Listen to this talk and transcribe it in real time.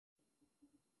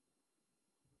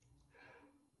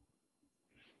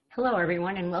Hello,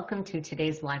 everyone, and welcome to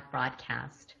today's live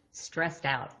broadcast, Stressed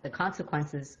Out, the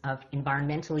Consequences of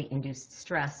Environmentally Induced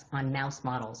Stress on Mouse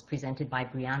Models, presented by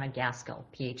Brianna Gaskill,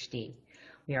 PhD.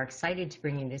 We are excited to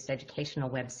bring you this educational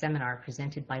web seminar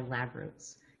presented by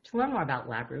LabRoots. To learn more about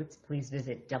LabRoots, please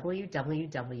visit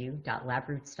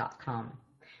www.labroots.com.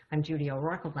 I'm Judy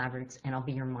O'Rourke of LabRoots, and I'll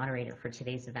be your moderator for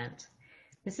today's event.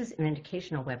 This is an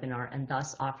educational webinar and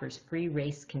thus offers free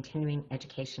RACE continuing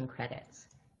education credits.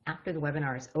 After the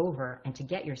webinar is over, and to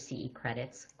get your CE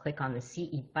credits, click on the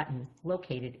CE button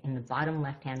located in the bottom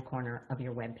left-hand corner of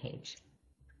your web page.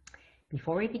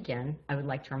 Before we begin, I would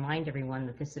like to remind everyone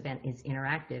that this event is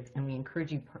interactive, and we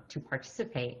encourage you to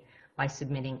participate by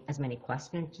submitting as many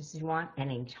questions as you want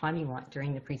and any time you want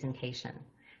during the presentation.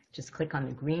 Just click on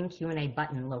the green Q&A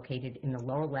button located in the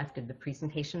lower left of the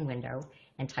presentation window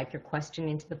and type your question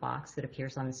into the box that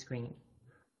appears on the screen.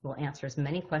 We'll answer as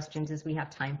many questions as we have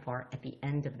time for at the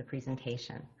end of the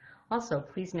presentation. Also,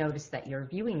 please notice that you're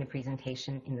viewing the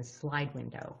presentation in the slide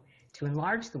window. To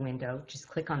enlarge the window, just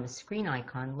click on the screen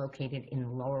icon located in the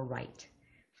lower right.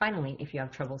 Finally, if you have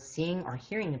trouble seeing or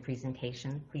hearing the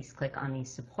presentation, please click on the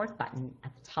support button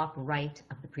at the top right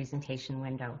of the presentation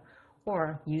window,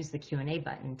 or use the Q&A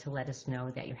button to let us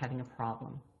know that you're having a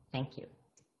problem. Thank you.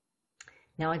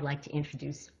 Now I'd like to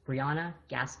introduce Brianna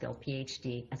Gaskill,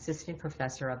 PhD, Assistant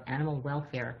Professor of Animal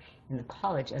Welfare in the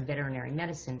College of Veterinary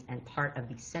Medicine and part of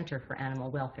the Center for Animal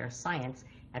Welfare Science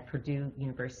at Purdue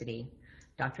University.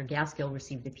 Dr. Gaskill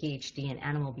received a PhD in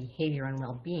Animal Behavior and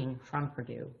Well-Being from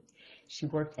Purdue. She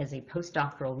worked as a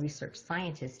postdoctoral research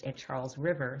scientist at Charles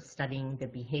River, studying the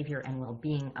behavior and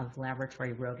well-being of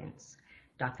laboratory rodents.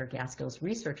 Dr. Gaskill's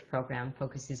research program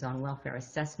focuses on welfare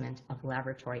assessment of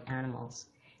laboratory animals.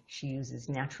 She uses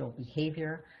natural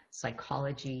behavior,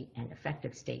 psychology, and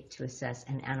affective state to assess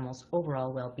an animal's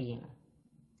overall well-being.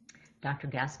 Dr.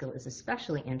 Gaskill is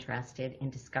especially interested in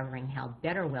discovering how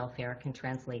better welfare can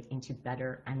translate into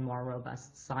better and more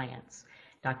robust science.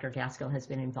 Dr. Gaskill has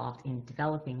been involved in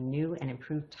developing new and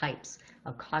improved types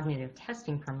of cognitive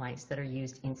testing for mice that are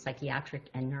used in psychiatric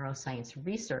and neuroscience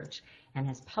research and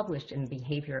has published in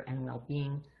behavior and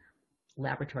well-being,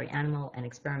 laboratory animal, and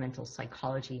experimental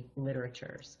psychology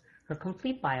literatures. Her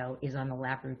complete bio is on the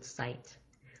LabRoots site.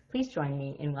 Please join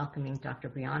me in welcoming Dr.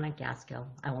 Brianna Gaskill.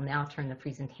 I will now turn the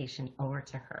presentation over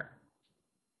to her.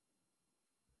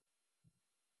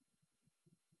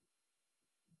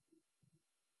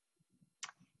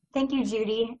 Thank you,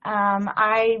 Judy.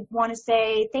 I want to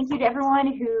say thank you to everyone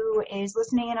who is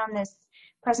listening in on this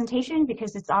presentation,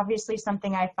 because it's obviously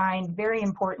something I find very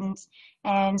important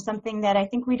and something that I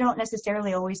think we don't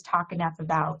necessarily always talk enough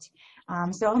about.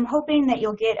 So I'm hoping that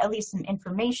you'll get at least some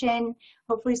information,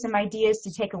 hopefully some ideas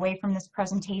to take away from this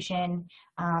presentation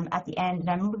at the end. And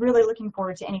I'm really looking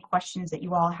forward to any questions that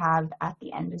you all have at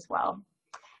the end as well.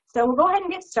 So we'll go ahead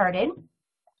and get started.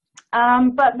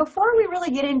 But before we really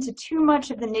get into too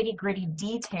much of the nitty-gritty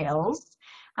details,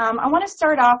 I want to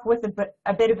start off with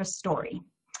a bit of a story.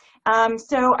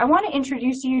 So I want to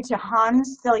introduce you to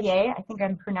Hans Selye, I think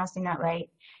I'm pronouncing that right,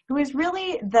 who is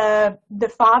really the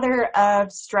father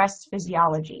of stress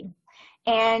physiology.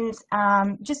 And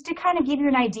just to kind of give you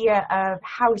an idea of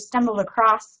how he stumbled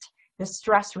across the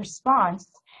stress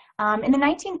response, in the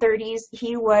 1930s,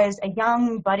 he was a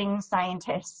young budding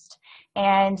scientist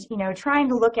and, trying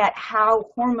to look at how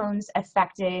hormones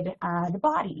affected the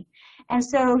body. And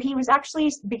so he was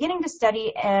actually beginning to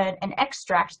study an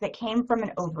extract that came from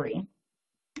an ovary.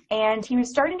 And he was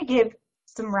starting to give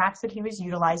some rats that he was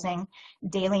utilizing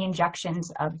daily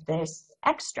injections of this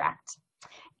extract.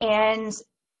 And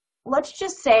let's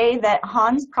just say that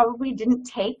Hans probably didn't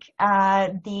take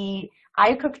the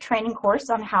IACUC training course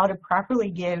on how to properly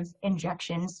give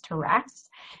injections to rats,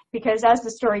 because as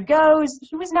the story goes,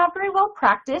 he was not very well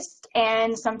practiced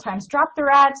and sometimes dropped the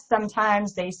rats,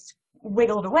 sometimes they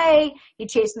wiggled away, he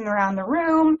chased them around the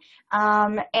room,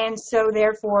 and so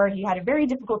therefore he had a very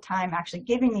difficult time actually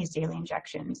giving these daily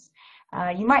injections.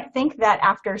 You might think that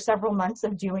after several months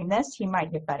of doing this, he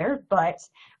might get better, but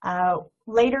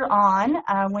later on,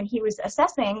 when he was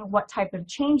assessing what type of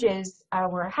changes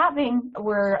were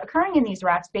occurring in these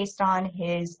rats based on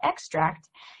his extract,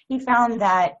 he found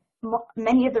that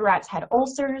many of the rats had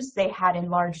ulcers, they had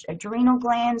enlarged adrenal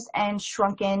glands, and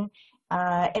shrunken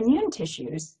immune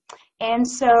tissues. And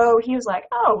so he was like,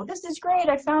 oh, this is great.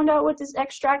 I found out what this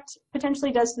extract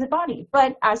potentially does to the body.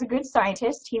 But as a good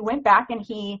scientist, he went back and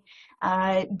he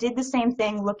did the same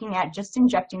thing, looking at just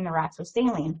injecting the rats with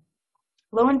saline.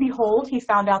 Lo and behold, he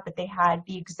found out that they had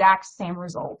the exact same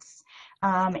results.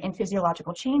 in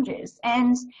physiological changes.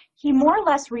 And he more or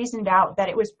less reasoned out that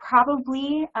it was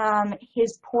probably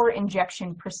his poor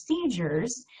injection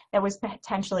procedures that was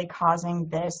potentially causing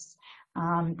this,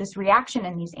 this reaction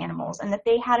in these animals, and that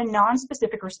they had a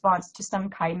non-specific response to some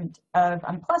kind of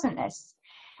unpleasantness.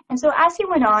 And so as he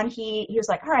went on, he was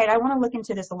like, all right, I want to look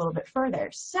into this a little bit further.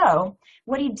 So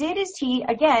what he did is he,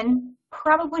 again,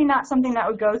 probably not something that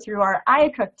would go through our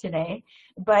IACUC today,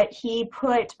 but he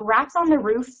put rats on the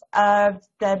roof of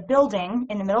the building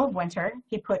in the middle of winter.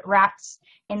 He put rats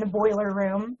in the boiler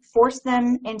room, forced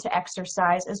them into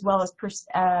exercise, as well as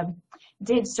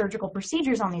did surgical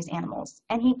procedures on these animals.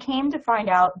 And he came to find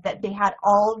out that they had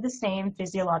all of the same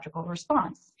physiological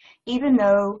response, even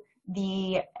though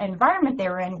the environment they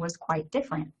were in was quite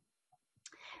different.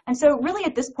 And so really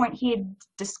at this point, he had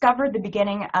discovered the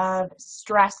beginning of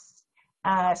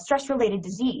stress-related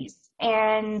disease.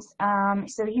 And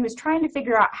so he was trying to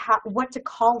figure out what to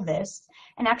call this,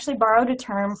 and actually borrowed a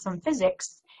term from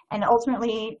physics, and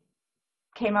ultimately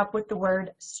came up with the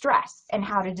word stress and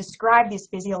how to describe these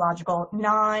physiological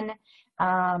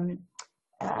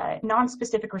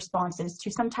non-specific responses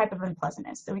to some type of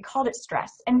unpleasantness. So we called it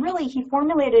stress. And really, he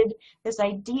formulated this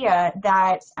idea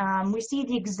that we see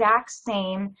the exact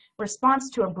same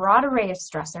response to a broad array of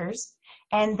stressors,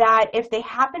 and that if they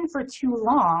happen for too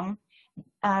long,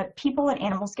 people and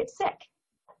animals get sick.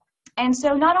 And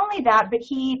so not only that, but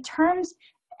he termed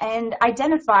and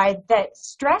identified that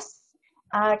stress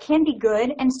can be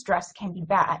good and stress can be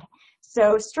bad.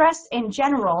 So stress in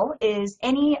general is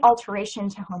any alteration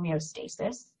to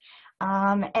homeostasis,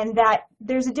 and that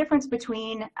there's a difference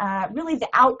between really the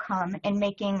outcome in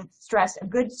making stress a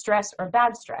good stress or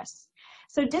bad stress.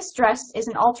 So distress is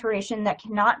an alteration that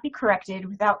cannot be corrected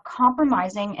without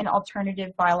compromising an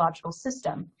alternative biological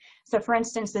system. So for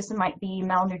instance, this might be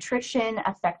malnutrition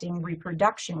affecting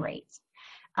reproduction rates.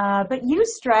 But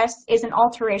eustress is an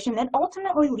alteration that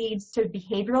ultimately leads to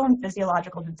behavioral and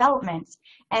physiological development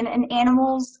and an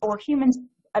animal's or human's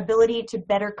ability to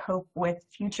better cope with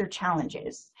future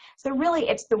challenges. So really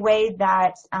it's the way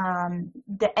that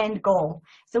the end goal.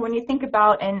 So when you think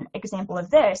about an example of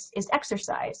this is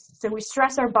exercise. So we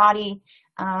stress our body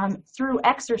through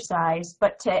exercise,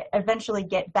 but to eventually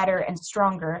get better and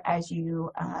stronger as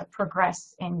you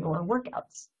progress in your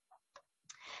workouts.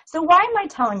 So why am I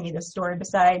telling you this story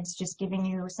besides just giving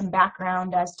you some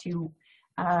background as to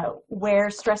where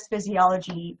stress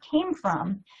physiology came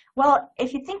from? Well,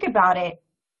 if you think about it,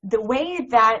 the way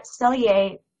that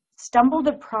Cellier stumbled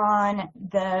upon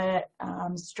the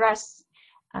stress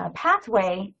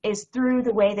pathway is through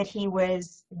the way that he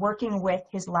was working with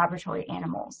his laboratory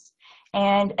animals,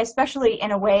 and especially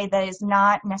in a way that is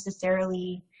not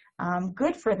necessarily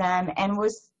good for them and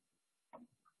was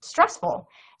stressful.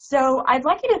 So I'd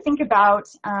like you to think about,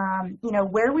 you know,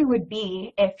 where we would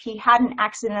be if he hadn't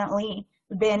accidentally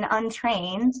been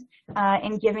untrained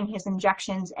in giving his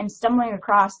injections and stumbling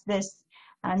across this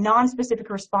non-specific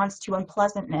response to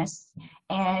unpleasantness,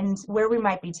 and where we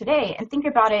might be today. And think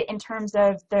about it in terms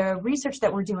of the research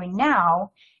that we're doing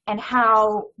now and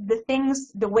how the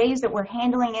ways that we're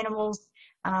handling animals,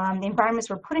 the environments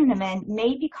we're putting them in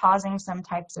may be causing some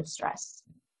types of stress.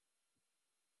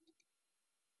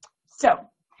 So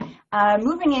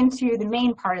moving into the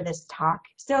main part of this talk.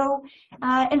 So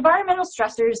environmental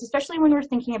stressors, especially when we're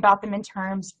thinking about them in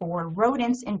terms for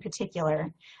rodents in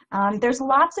particular, there's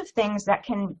lots of things that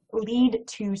can lead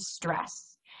to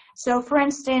stress. So for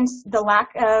instance, the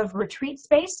lack of retreat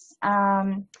space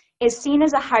is seen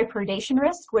as a high predation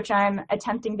risk, which I'm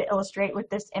attempting to illustrate with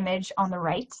this image on the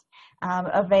right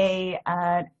of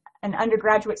an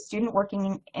undergraduate student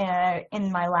working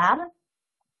in my lab.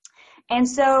 And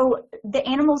so the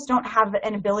animals don't have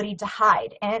an ability to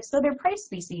hide, and so they're prey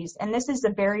species, and this is a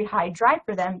very high drive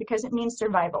for them because it means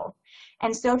survival.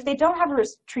 And so if they don't have a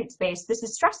retreat space, this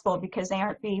is stressful because they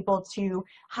aren't able to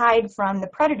hide from the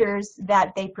predators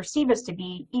that they perceive us to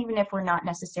be, even if we're not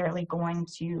necessarily going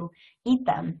to eat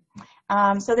them.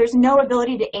 So there's no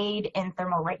ability to aid in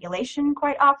thermal regulation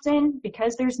quite often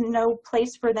because there's no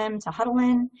place for them to huddle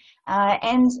in.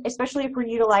 And especially if we're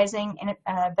utilizing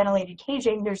ventilated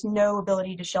caging, there's no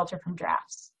ability to shelter from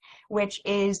drafts, which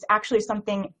is actually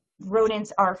something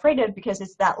rodents are afraid of because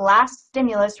it's that last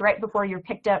stimulus right before you're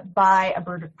picked up by a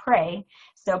bird of prey.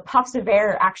 So puffs of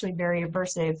air are actually very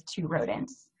aversive to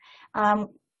rodents.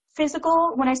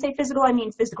 Physical, when I say physical, I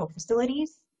mean physical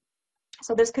facilities.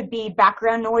 So this could be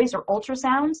background noise or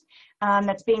ultrasounds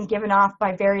that's being given off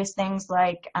by various things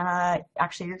like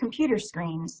actually your computer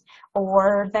screens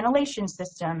or ventilation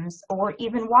systems or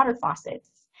even water faucets.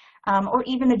 or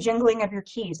even the jingling of your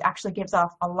keys actually gives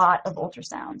off a lot of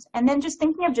ultrasounds. And then just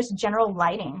thinking of just general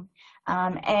lighting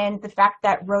and the fact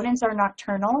that rodents are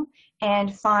nocturnal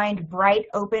and find bright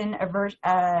open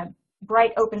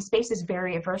spaces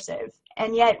very aversive.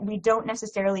 And yet we don't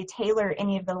necessarily tailor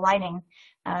any of the lighting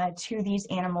to these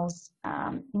animals'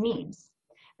 needs.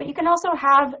 But you can also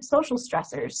have social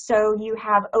stressors. So you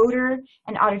have odor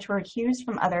and auditory cues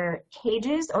from other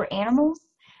cages or animals.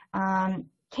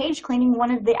 Cage cleaning,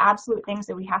 one of the absolute things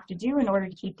that we have to do in order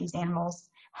to keep these animals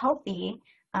healthy,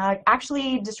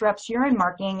 actually disrupts urine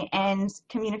marking and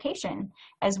communication,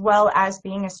 as well as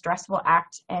being a stressful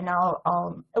act. And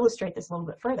I'll illustrate this a little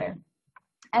bit further.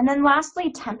 And then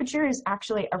lastly, temperature is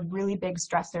actually a really big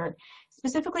stressor,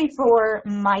 specifically for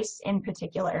mice in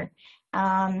particular,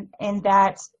 in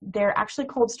that they're actually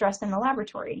cold stressed in the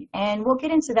laboratory. And we'll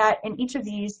get into that in each of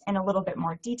these in a little bit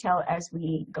more detail as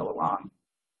we go along.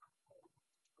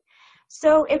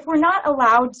 So if we're not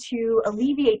allowed to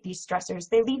alleviate these stressors,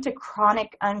 they lead to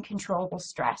chronic uncontrollable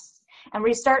stress. And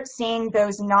we start seeing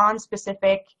those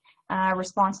non-specific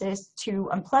responses to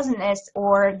unpleasantness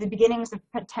or the beginnings of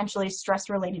potentially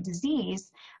stress-related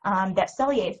disease that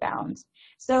Selye found.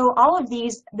 So all of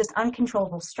this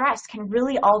uncontrollable stress can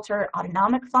really alter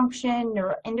autonomic function,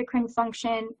 neuroendocrine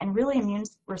function, and really immune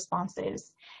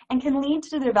responses, and can lead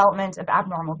to the development of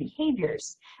abnormal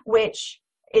behaviors, which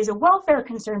is a welfare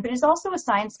concern, but is also a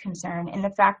science concern in the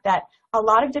fact that a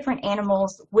lot of different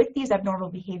animals with these abnormal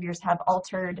behaviors have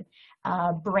altered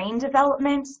brain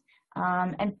development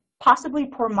and possibly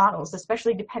poor models,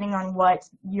 especially depending on what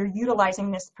you're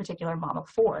utilizing this particular model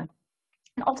for.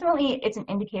 And ultimately, it's an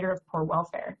indicator of poor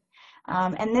welfare.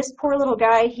 And this poor little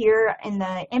guy here in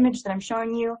the image that I'm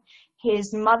showing you,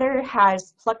 his mother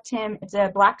has plucked him, it's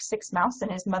a black 6 mouse,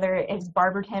 and his mother has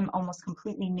barbered him almost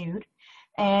completely nude.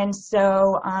 And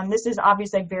so this is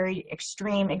obviously a very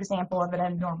extreme example of an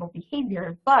abnormal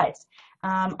behavior, but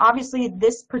obviously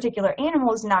this particular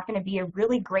animal is not going to be a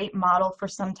really great model for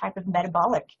some type of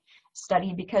metabolic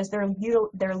study because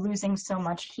they're losing so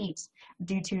much heat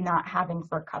due to not having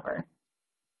fur cover.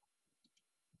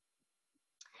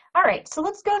 All right, so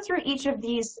let's go through each of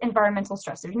these environmental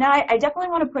stressors. Now, I definitely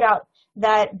want to put out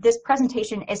that this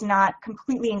presentation is not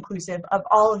completely inclusive of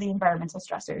all of the environmental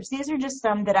stressors. These are just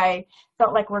some that I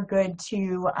felt like were good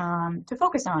to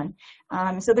focus on.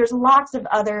 So there's lots of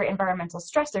other environmental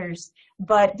stressors,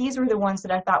 but these were the ones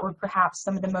that I thought were perhaps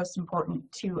some of the most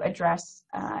important to address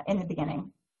in the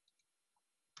beginning.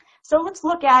 So let's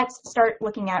start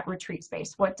looking at retreat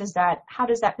space. How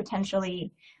does that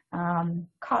potentially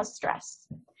cause stress?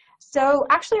 So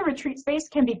actually a retreat space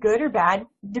can be good or bad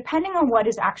depending on what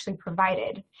is actually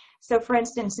provided. So for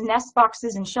instance, nest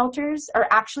boxes and shelters are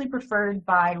actually preferred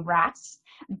by rats,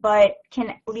 but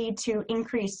can lead to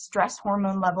increased stress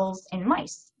hormone levels in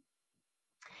mice.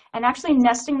 And actually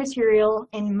nesting material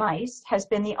in mice has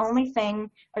been the only thing,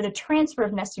 or the transfer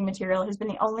of nesting material has been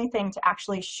the only thing to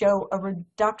actually show a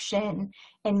reduction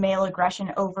in male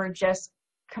aggression over just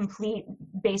complete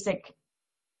basic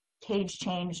cage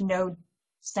change, no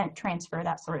scent transfer,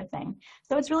 that sort of thing.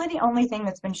 So it's really the only thing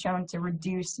that's been shown to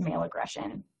reduce male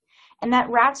aggression. And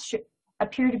that rats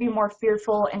appear to be more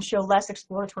fearful and show less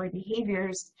exploratory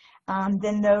behaviors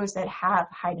than those that have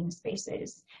hiding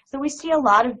spaces. So we see a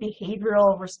lot of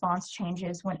behavioral response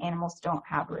changes when animals don't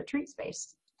have a retreat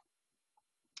space.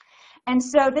 And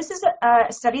so this is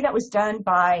a study that was done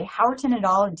by Howerton et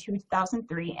al. In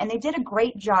 2003, and they did a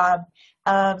great job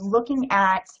of looking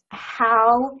at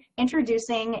how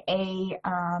introducing a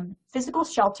physical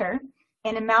shelter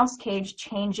in a mouse cage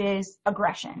changes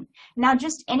aggression. Now,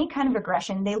 just any kind of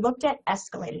aggression, they looked at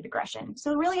escalated aggression.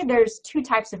 So really there's 2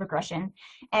 types of aggression,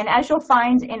 and as you'll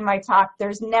find in my talk,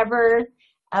 there's never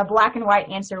a black and white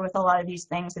answer with a lot of these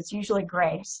things. It's usually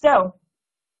gray. So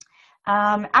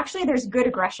actually there's good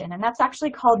aggression, and that's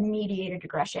actually called mediated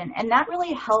aggression, and that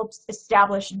really helps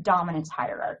establish dominance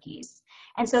hierarchies.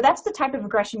 And so that's the type of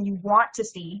aggression you want to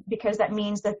see, because that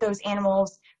means that those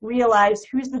animals realize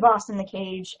who's the boss in the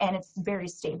cage and it's very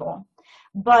stable.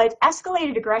 But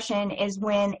escalated aggression is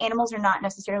when animals are not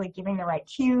necessarily giving the right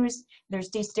cues, there's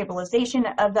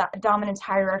destabilization of the dominance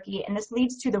hierarchy, and this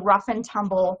leads to the rough and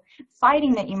tumble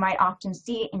fighting that you might often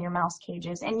see in your mouse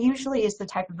cages, and usually is the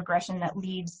type of aggression that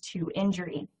leads to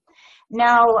injury.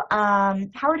 Now,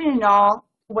 Howerton et al.,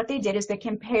 what they did is they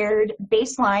compared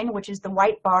baseline, which is the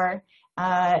white bar,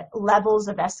 levels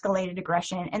of escalated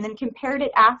aggression, and then compared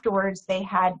it afterwards. They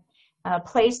had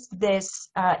placed this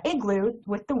igloo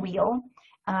with the wheel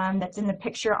that's in the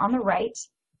picture on the right,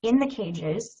 in the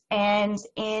cages, and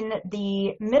in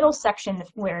the middle section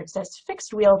where it says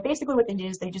fixed wheel, basically what they did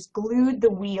is they just glued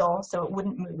the wheel so it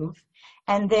wouldn't move.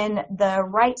 And then the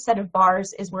right set of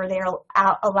bars is where they're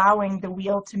allowing the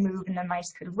wheel to move and the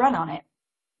mice could run on it.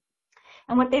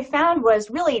 And what they found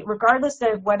was really, regardless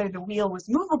of whether the wheel was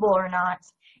movable or not,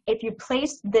 if you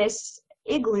placed this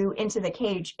igloo into the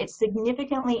cage, it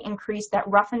significantly increased that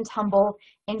rough and tumble,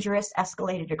 injurious,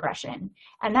 escalated aggression.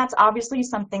 And that's obviously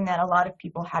something that a lot of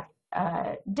people have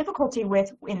difficulty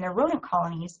with in their rodent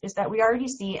colonies, is that we already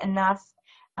see enough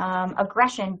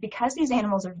aggression because these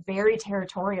animals are very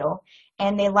territorial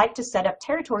and they like to set up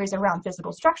territories around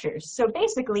physical structures. So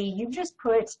basically, you just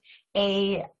put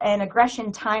an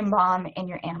aggression time bomb in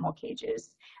your animal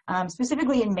cages,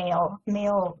 specifically in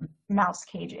male mouse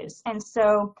cages. And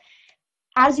so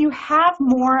as you have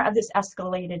more of this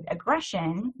escalated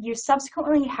aggression, you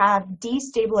subsequently have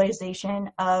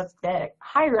destabilization of the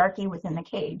hierarchy within the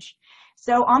cage.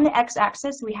 So on the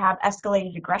x-axis, we have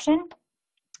escalated aggression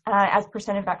as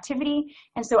percent of activity.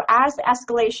 And so as the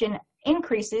escalation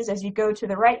increases, as you go to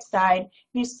the right side,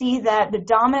 you see that the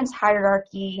dominance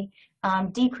hierarchy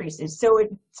decreases. So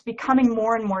it's becoming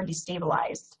more and more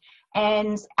destabilized.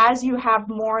 And as you have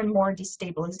more and more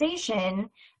destabilization,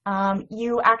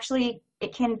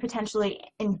 it can potentially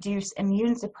induce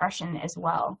immune suppression as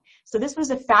well. So this was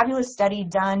a fabulous study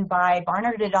done by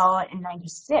Barnard et al. In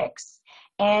 '96.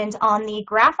 And on the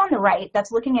graph on the right,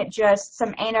 that's looking at just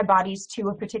some antibodies to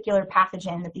a particular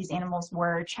pathogen that these animals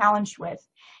were challenged with.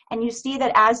 And you see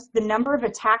that as the number of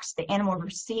attacks the animal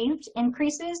received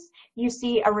increases, you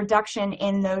see a reduction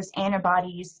in those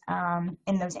antibodies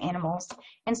in those animals.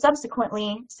 And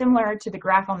subsequently, similar to the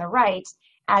graph on the right,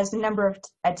 as the number of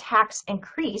attacks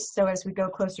increased, so as we go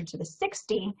closer to the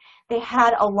 60, they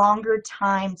had a longer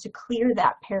time to clear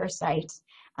that parasite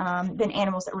than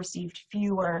animals that received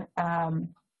fewer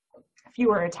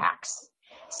attacks.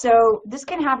 So this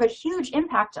can have a huge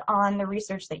impact on the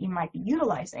research that you might be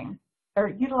utilizing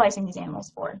these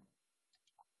animals for.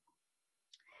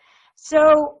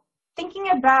 So thinking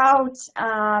about,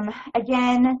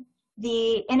 again,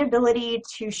 the inability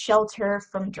to shelter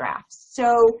from drafts.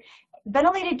 So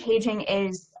ventilated caging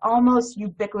is almost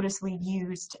ubiquitously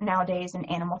used nowadays in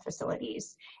animal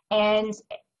facilities. And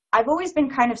I've always been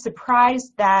kind of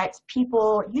surprised that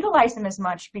people utilize them as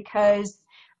much because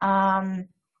mice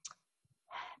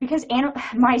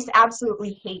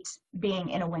absolutely hate being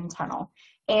in a wind tunnel.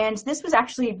 And this was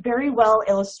actually very well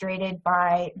illustrated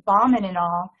by Bauman et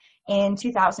al. In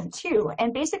 2002.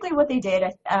 And basically what they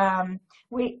did,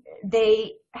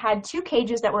 they had two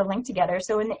cages that were linked together.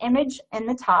 So in the image in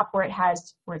the top where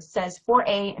it says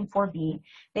 4A and 4B,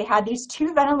 they had these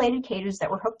two ventilated cages that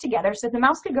were hooked together so the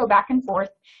mouse could go back and forth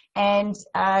and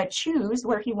choose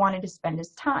where he wanted to spend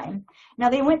his time. Now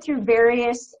they went through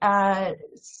various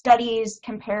studies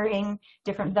comparing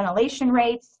different ventilation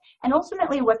rates, and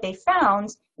ultimately what they found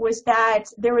was that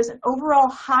there was an overall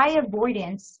high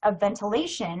avoidance of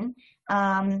ventilation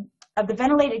of the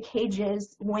ventilated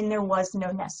cages when there was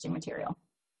no nesting material.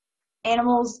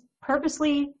 Animals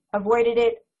purposely avoided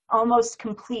it almost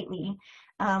completely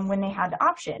when they had the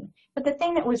option. But the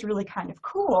thing that was really kind of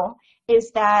cool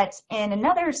is that in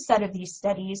another set of these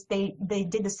studies, they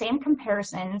did the same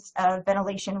comparisons of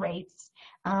ventilation rates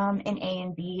in A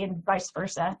and B and vice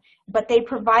versa, but they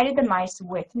provided the mice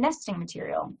with nesting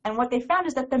material. And what they found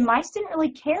is that the mice didn't really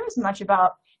care as much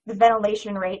about the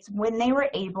ventilation rates when they were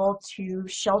able to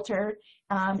shelter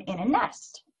in a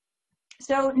nest.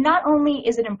 So not only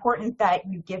is it important that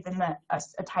you give them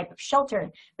a type of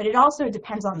shelter, but it also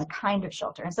depends on the kind of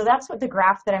shelter. And so that's what the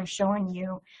graph that I'm showing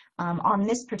you on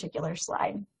this particular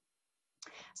slide.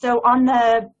 So on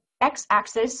the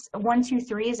x-axis, 1, 2,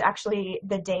 3 is actually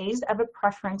the days of a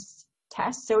preference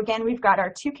test. So again, we've got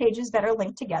our two cages that are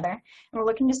linked together, and we're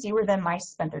looking to see where the mice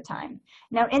spent their time.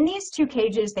 Now in these two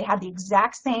cages, they had the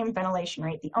exact same ventilation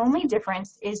rate. The only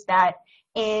difference is that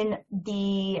in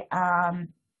the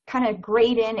kind of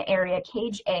grayed-in area,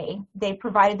 cage A, they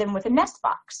provided them with a nest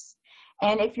box.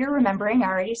 And if you're remembering, I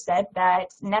already said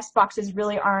that nest boxes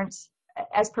really aren't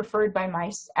as preferred by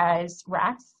mice as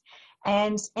rats.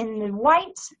 And in the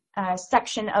white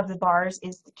section of the bars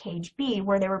is the cage B,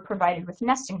 where they were provided with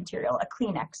nesting material, a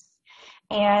Kleenex.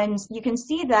 And you can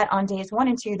see that on days 1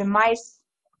 and 2, the mice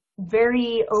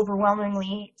very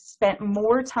overwhelmingly spent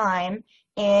more time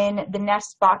in the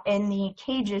nest box, in the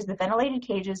cages, the ventilated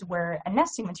cages where a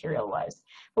nesting material was.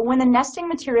 But when the nesting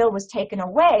material was taken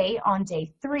away on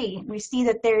day 3, we see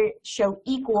that they show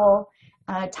equal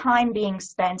time being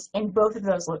spent in both of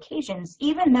those locations,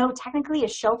 even though technically a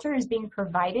shelter is being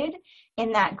provided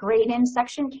in that grayed-in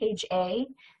section, cage A.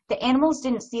 the animals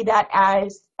didn't see that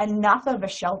as enough of a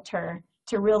shelter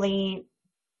to really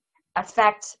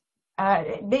affect,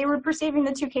 they were perceiving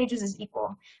the two cages as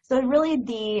equal. So really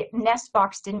the nest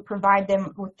box didn't provide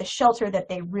them with the shelter that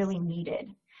they really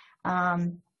needed.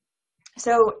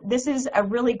 So this is a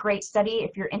really great study.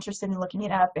 If you're interested in looking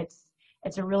it up,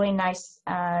 it's a really nice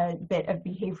bit of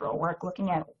behavioral work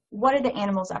looking at what do the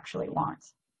animals actually want.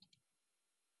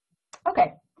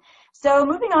 Okay, so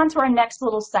moving on to our next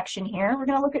little section here, we're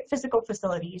going to look at physical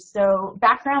facilities. So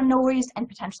background noise and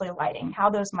potentially lighting, how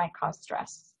those might cause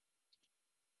stress.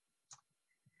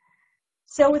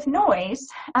 So with noise,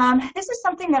 this is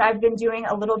something that I've been doing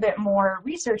a little bit more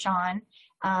research on.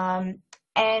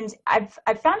 And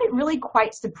I've found it really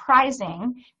quite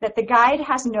surprising that the guide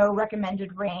has no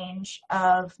recommended range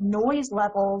of noise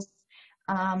levels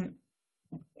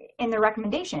in the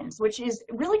recommendations, which is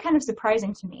really kind of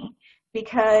surprising to me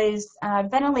because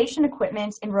ventilation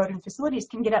equipment in rodent facilities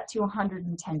can get up to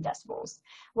 110 decibels.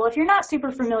 Well, if you're not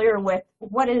super familiar with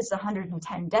what is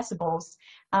 110 decibels,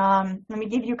 let me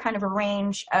give you kind of a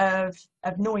range of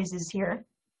noises here.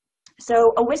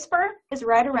 So a whisper is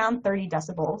right around 30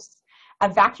 decibels. A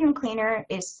vacuum cleaner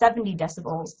is 70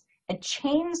 decibels. A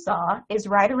chainsaw is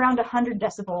right around 100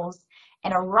 decibels.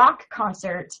 And a rock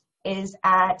concert is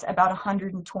at about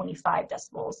 125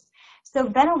 decibels. So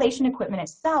ventilation equipment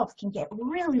itself can get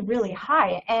really, really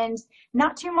high. And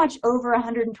not too much over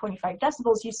 125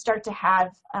 decibels, you start to have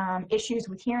issues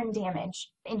with hearing damage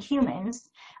in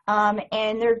humans.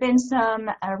 And there have been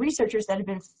some researchers that have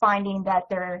been finding that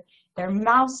their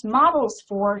mouse models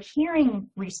for hearing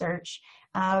research,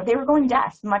 they were going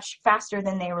deaf much faster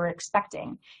than they were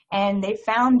expecting. And they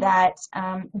found that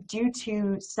due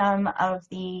to some of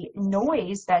the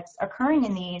noise that's occurring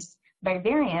in these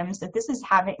vivariums, that this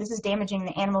is damaging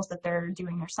the animals that they're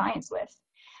doing their science with.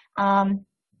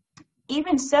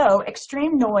 Even so,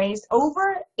 extreme noise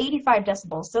over 85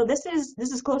 decibels. So this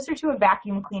is closer to a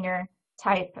vacuum cleaner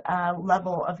type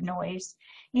level of noise.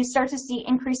 You start to see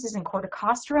increases in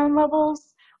corticosterone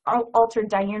levels, altered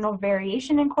diurnal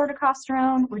variation in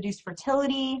corticosterone, reduced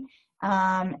fertility,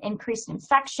 increased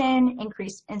infection,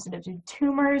 increased incidence of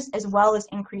tumors, as well as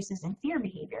increases in fear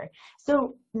behavior.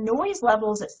 So noise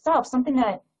levels itself, something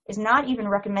that is not even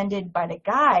recommended by the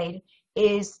guide,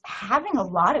 is having a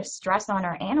lot of stress on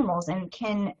our animals and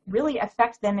can really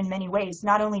affect them in many ways,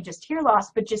 not only just hear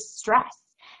loss, but just stress.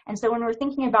 And so when we're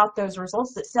thinking about those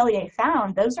results that Cellier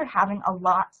found, those are having a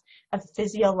lot of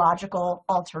physiological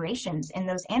alterations in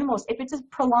those animals. If it's a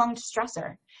prolonged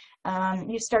stressor,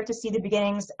 you start to see the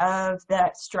beginnings of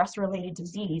that stress-related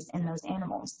disease in those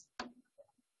animals.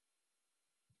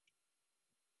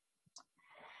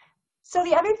 So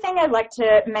the other thing I'd like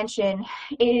to mention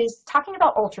is talking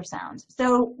about ultrasound.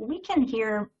 So we can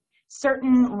hear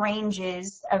certain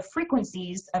ranges of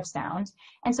frequencies of sound.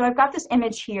 And so I've got this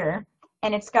image here,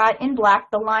 and it's got in black,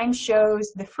 the line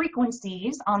shows the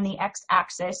frequencies on the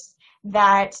x-axis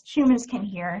that humans can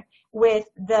hear, with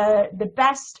the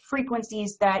best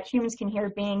frequencies that humans can hear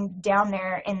being down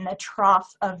there in the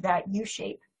trough of that U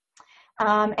shape.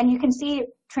 And you can see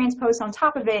transposed on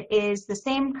top of it is the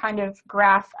same kind of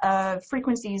graph of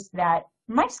frequencies that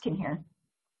mice can hear.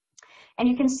 And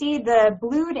you can see the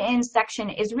blued in section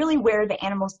is really where the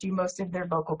animals do most of their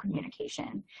vocal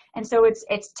communication. And so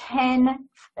it's 10,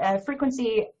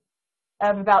 frequency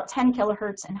of about 10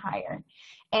 kilohertz and higher.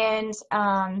 And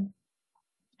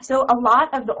so a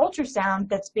lot of the ultrasound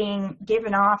that's being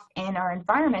given off in our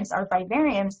environments, our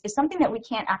vivariums, is something that we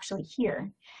can't actually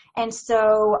hear. And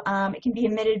so it can be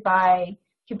emitted by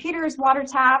computers, water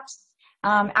taps.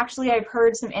 Actually, I've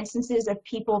heard some instances of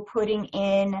people putting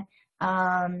in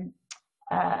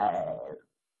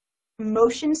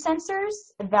motion sensors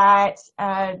that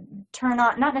turn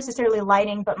on, not necessarily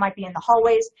lighting, but might be in the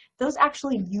hallways. Those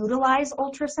actually utilize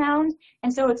ultrasound.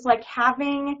 And so it's like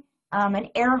having an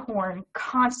air horn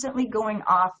constantly going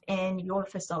off in your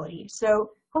facility. So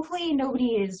hopefully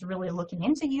nobody is really looking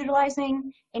into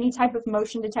utilizing any type of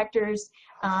motion detectors,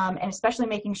 and especially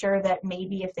making sure that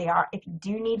maybe if you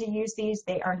do need to use these,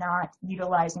 they are not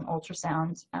utilizing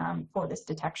ultrasound for this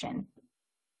detection.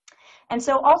 And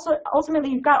so also,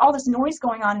 ultimately, you've got all this noise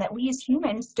going on that we as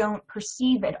humans don't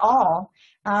perceive at all.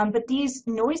 But these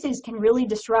noises can really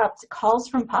disrupt calls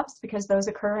from pups because those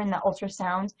occur in the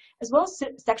ultrasound, as well as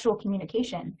sexual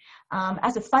communication.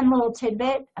 As a fun little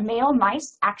tidbit, male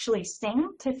mice actually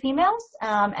sing to females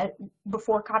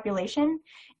before copulation.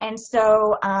 And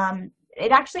so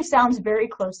it actually sounds very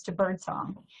close to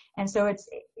birdsong. And so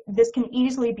this can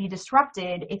easily be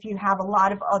disrupted if you have a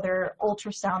lot of other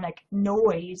ultrasonic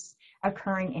noise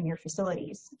occurring in your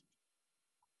facilities.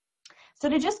 So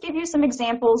to just give you some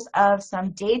examples of some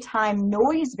daytime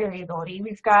noise variability,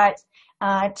 we've got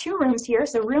 2 rooms here.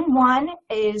 So room 1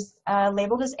 is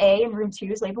labeled as A and room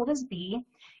 2 is labeled as B.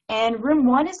 And room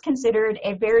 1 is considered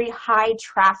a very high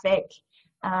traffic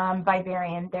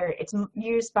vivarium. It's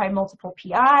used by multiple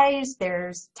PIs.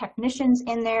 There's technicians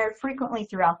in there frequently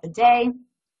throughout the day.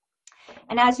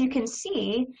 And as you can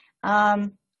see,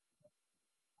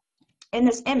 in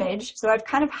this image, so I've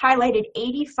kind of highlighted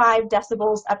 85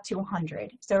 decibels up to 100.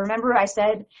 So remember I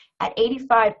said at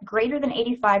 85, greater than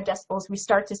 85 decibels, we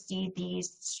start to see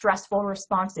these stressful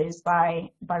responses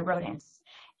by rodents.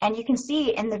 And you can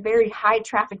see in the very high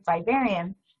traffic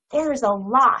vivarium, there is a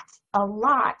lot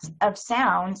of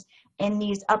sound in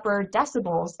these upper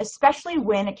decibels, especially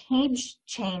when a cage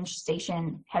change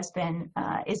station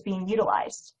is being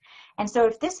utilized. And so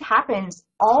if this happens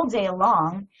all day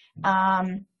long,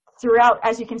 throughout,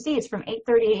 as you can see, it's from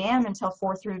 8:30 a.m. until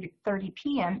 4:30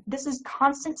 p.m. This is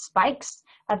constant spikes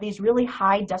of these really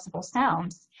high decibel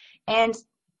sounds. And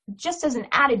just as an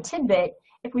added tidbit,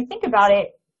 if we think about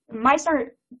it, mice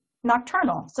are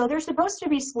nocturnal, so they're supposed to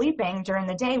be sleeping during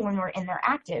the day when we're in their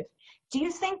active. Do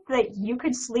you think that you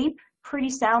could sleep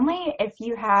pretty soundly if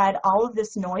you had all of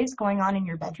this noise going on in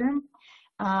your bedroom?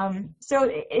 So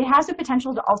it has the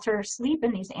potential to alter sleep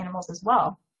in these animals as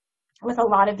well, with a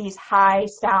lot of these high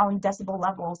sound decibel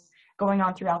levels going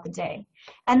on throughout the day.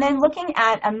 And then looking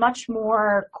at a much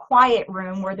more quiet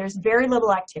room where there's very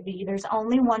little activity, there's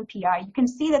only 1 PI, you can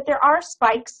see that there are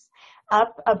spikes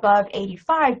up above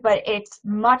 85, but it's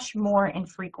much more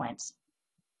infrequent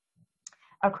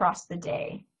across the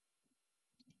day.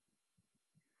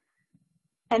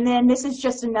 And then this is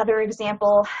just another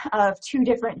example of 2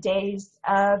 different days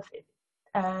of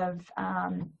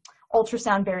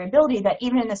ultrasound variability, that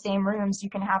even in the same rooms you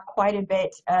can have quite a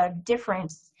bit of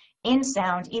difference in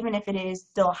sound, even if it is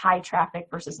still high traffic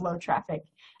versus low traffic.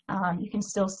 You can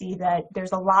still see that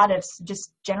there's a lot of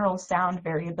just general sound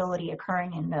variability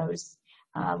occurring in those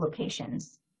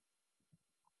locations.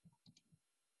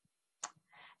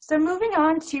 So moving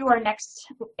on to our next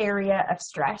area of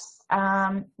stress,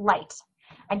 light.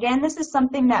 Again, this is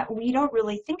something that we don't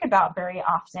really think about very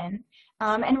often,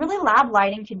 and really lab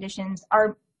lighting conditions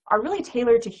are really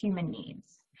tailored to human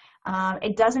needs.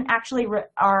 It doesn't actually,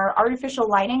 our artificial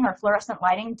lighting, our fluorescent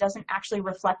lighting doesn't actually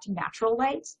reflect natural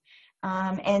light,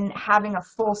 and having a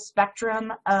full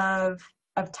spectrum of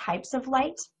types of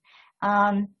light.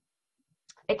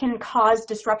 It can cause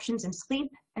disruptions in sleep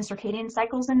and circadian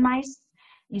cycles in mice.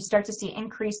 You start to see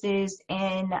increases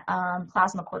in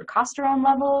plasma corticosterone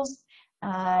levels.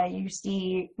 You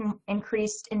see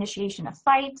increased initiation of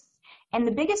fights. And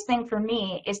the biggest thing for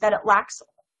me is that it lacks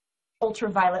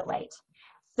ultraviolet light.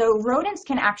 So rodents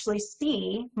can actually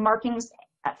see markings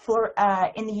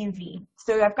in the UV.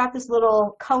 So I've got this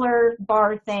little color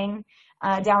bar thing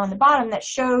down on the bottom that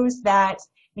shows that,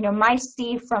 you know, mice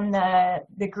see from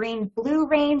the green-blue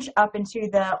range up into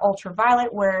the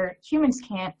ultraviolet, where humans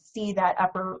can't see that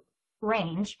upper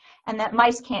range, and that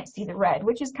mice can't see the red,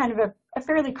 which is kind of a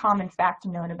fairly common fact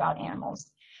known about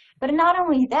animals. But not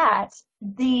only that,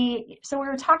 so we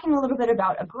were talking a little bit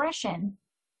about aggression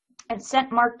and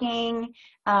scent marking.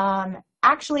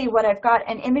 Actually, what I've got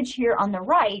an image here on the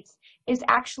right is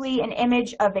actually an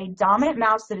image of a dominant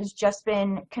mouse that has just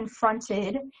been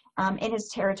confronted in his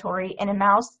territory, and a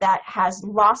mouse that has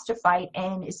lost a fight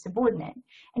and is subordinate.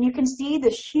 And you can see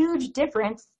the huge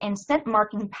difference in scent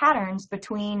marking patterns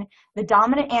between the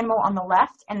dominant animal on the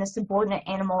left and the subordinate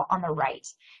animal on the right.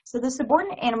 So the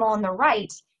subordinate animal on the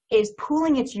right is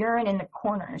pooling its urine in the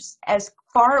corners as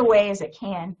far away as it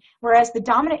can, whereas the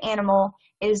dominant animal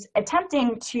is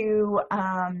attempting to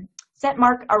scent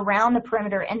mark around the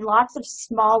perimeter and lots of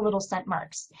small little scent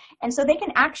marks. And so they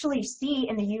can actually see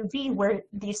in the UV where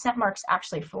these scent marks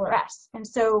actually fluoresce. And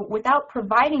so without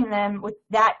providing them with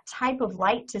that type of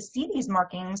light to see these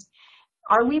markings,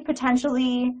 are we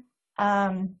potentially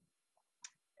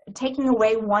taking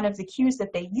away one of the cues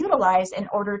that they utilize in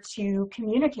order to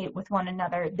communicate with one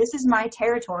another? This is my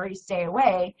territory, stay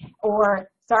away, or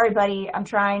sorry buddy, I'm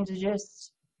trying to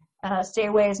just stay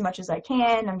away as much as I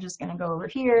can, I'm just going to go over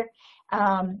here.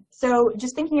 So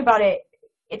just thinking about it,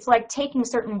 it's like taking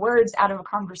certain words out of a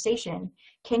conversation.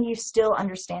 Can you still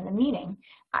understand the meaning?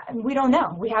 We don't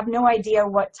know. We have no idea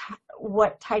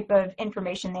what type of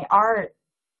information they are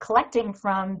collecting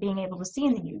from being able to see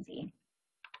in the UV.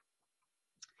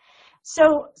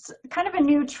 So kind of a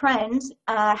new trend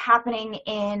happening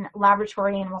in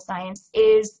laboratory animal science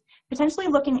is potentially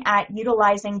looking at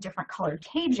utilizing different colored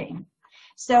caging.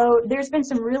 So there's been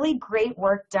some really great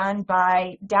work done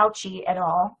by Dauchi et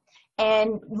al.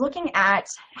 And looking at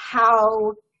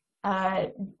how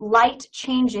light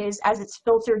changes as it's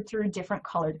filtered through different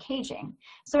colored caging.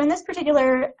 So in this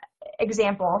particular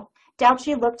example,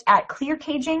 Dauchi looked at clear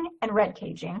caging and red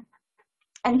caging,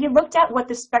 and he looked at what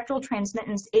the spectral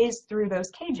transmittance is through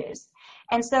those cages.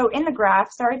 And so in the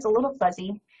graph, sorry it's a little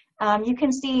fuzzy, you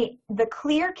can see the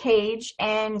clear cage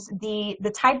and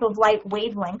the type of light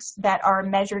wavelengths that are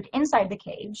measured inside the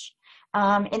cage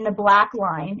in the black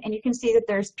line. And you can see that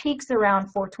there's peaks around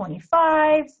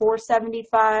 425,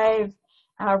 475,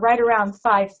 right around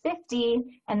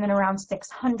 550, and then around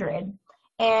 600.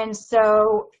 And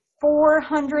so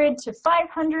 400 to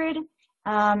 500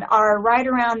 are right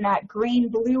around that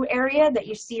green-blue area that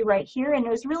you see right here. And it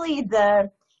was really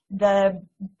the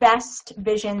best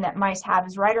vision that mice have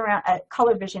is right around,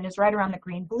 color vision is right around the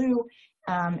green-blue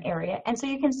area. And so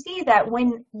you can see that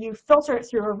when you filter it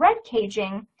through a red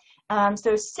caging,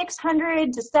 so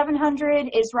 600 to 700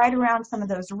 is right around some of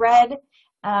those red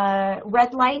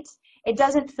lights. It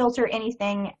doesn't filter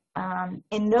anything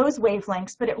in those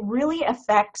wavelengths, but it really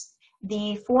affects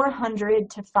the 400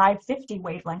 to 550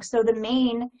 wavelengths. So the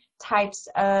main types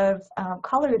of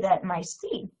color that mice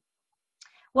see.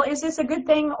 Well, is this a good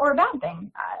thing or a bad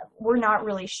thing? We're not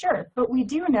really sure, but we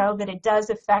do know that it does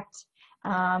affect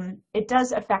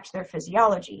their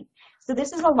physiology. So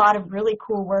this is a lot of really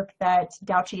cool work that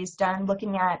Dauchi has done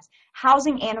looking at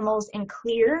housing animals in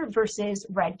clear versus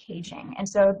red caging. And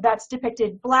so that's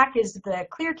depicted, black is the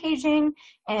clear caging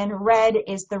and red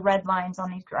is the red lines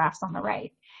on these graphs on the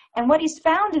right. And what he's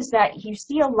found is that you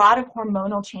see a lot of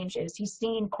hormonal changes. He's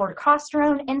seen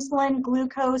corticosterone, insulin,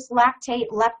 glucose, lactate,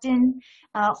 leptin,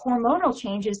 hormonal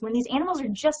changes when these animals are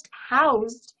just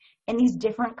housed in these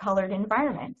different colored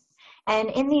environments. And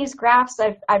in these graphs,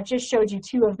 I've just showed you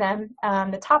two of them.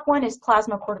 The top one is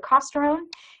plasma corticosterone.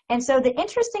 And so the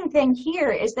interesting thing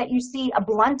here is that you see a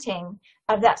blunting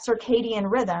of that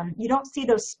circadian rhythm. You don't see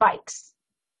those spikes.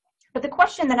 But the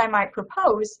question that I might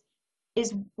propose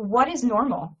is, what is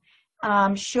normal?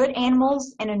 Should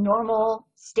animals in a normal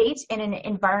state, in an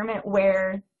environment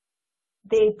where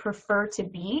they prefer to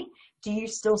be, do you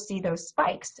still see those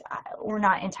spikes? We're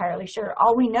not entirely sure.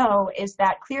 All we know is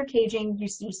that clear caging, you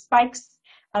see spikes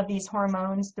of these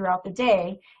hormones throughout the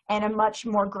day and a much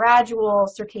more gradual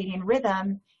circadian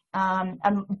rhythm,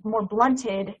 a more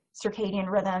blunted circadian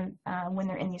rhythm when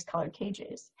they're in these colored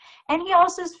cages. And he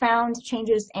also has found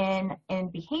changes in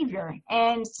behavior.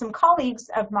 And some colleagues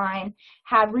of mine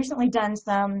have recently done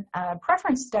some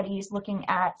preference studies looking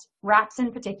at rats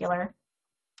in particular,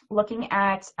 looking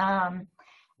at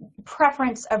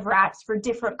preference of rats for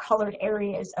different colored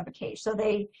areas of a cage. So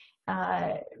they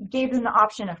gave them the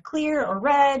option of clear or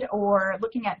red, or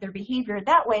looking at their behavior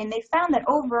that way, and they found that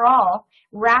overall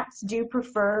rats do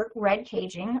prefer red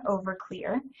caging over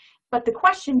clear. But the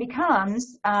question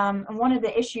becomes, and one of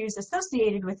the issues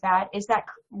associated with that is that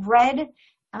red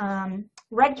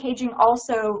tinting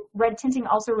also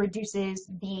reduces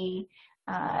the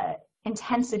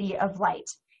intensity of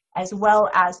light, as well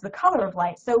as the color of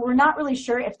light. So we're not really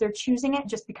sure if they're choosing it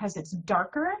just because it's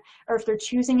darker, or if they're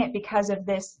choosing it because of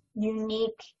this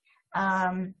unique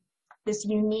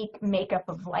makeup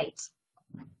of light.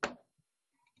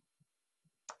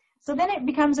 So then it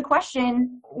becomes a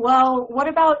question, well, what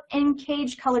about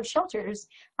in-cage colored shelters?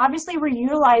 Obviously we're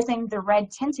utilizing the red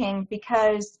tinting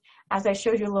because, as I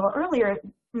showed you a little earlier,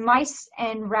 mice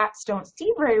and rats don't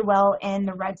see very well in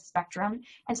the red spectrum,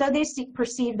 and so they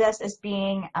perceive this as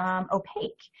being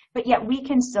opaque, but yet we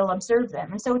can still observe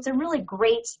them. And so it's a really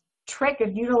great trick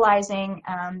of utilizing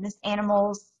this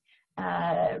animal's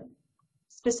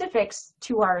specifics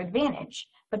to our advantage.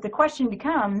 But the question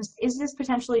becomes, is this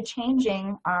potentially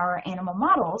changing our animal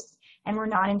models? And we're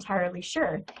not entirely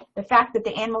sure. The fact that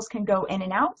the animals can go in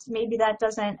and out, maybe that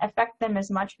doesn't affect them as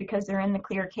much because they're in the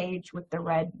clear cage with the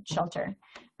red shelter.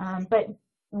 But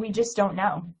we just don't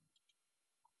know.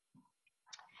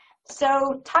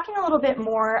 So talking a little bit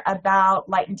more about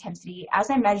light intensity, as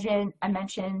I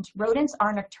mentioned, rodents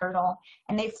are nocturnal,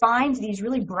 and they find these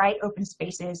really bright open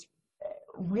spaces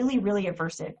really, really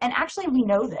aversive. And actually we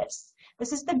know this.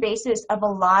 This is the basis of a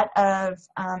lot of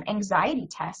anxiety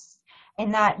tests, in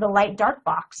that the light-dark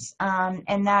box,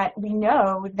 and that we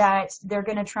know that they're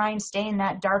going to try and stay in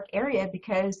that dark area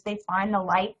because they find the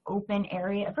light open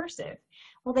area aversive.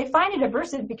 Well, they find it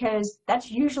aversive because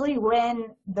that's usually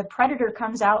when the predator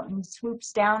comes out and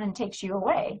swoops down and takes you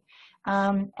away.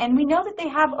 And we know that they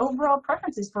have overall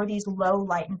preferences for these low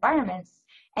light environments,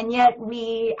 and yet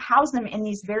we house them in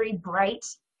these very bright,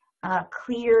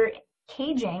 clear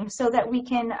caging so that we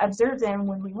can observe them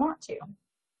when we want to.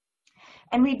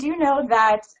 And we do know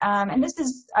that, and this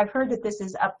is, I've heard that this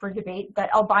is up for debate, that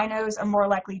albinos are more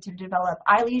likely to develop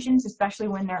eye lesions, especially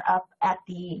when they're up at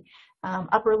the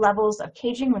upper levels of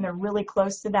caging, when they're really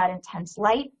close to that intense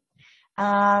light.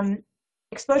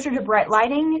 Exposure to bright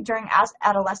lighting during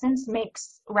adolescence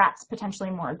makes rats potentially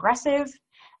more aggressive.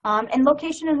 And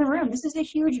location in the room, this is a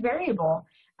huge variable.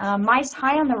 Mice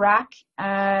high on the rack,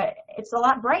 it's a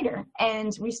lot brighter,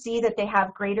 and we see that they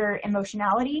have greater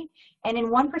emotionality. And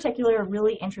in one particular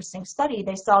really interesting study,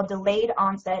 they saw delayed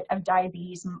onset of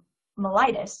diabetes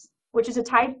mellitus, which is a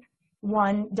type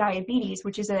 1 diabetes,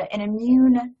 which is an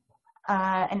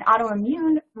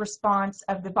autoimmune response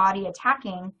of the body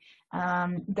attacking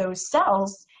those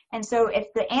cells. And so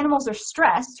if the animals are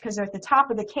stressed because they're at the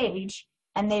top of the cage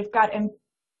and they've got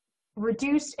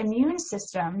reduced immune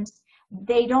systems,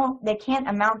 they can't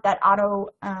mount that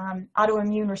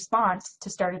autoimmune response to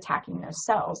start attacking those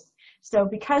cells. So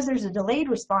because there's a delayed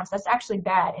response, that's actually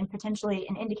bad and potentially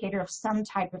an indicator of some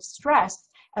type of stress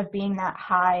of being that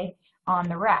high on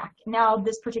the rack. Now,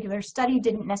 this particular study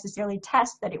didn't necessarily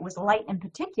test that it was light in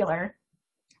particular.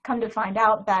 Come to find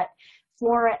out that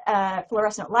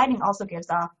fluorescent lighting also gives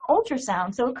off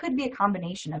ultrasound, so it could be a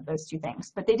combination of those two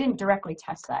things, but they didn't directly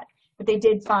test that. But they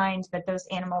did find that those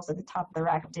animals at the top of the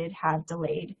rack did have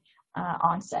delayed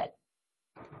onset.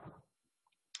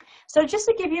 So just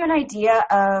to give you an idea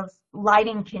of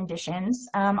lighting conditions,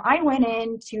 I went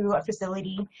into a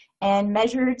facility and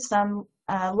measured some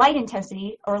light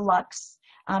intensity, or lux,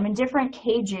 in different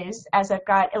cages, as I've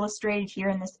got illustrated here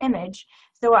in this image.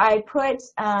 So I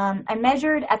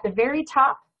measured at the very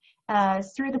top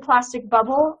through the plastic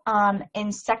bubble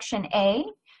in section A,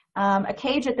 a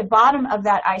cage at the bottom of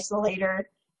that isolator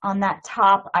on that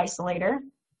top isolator,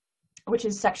 which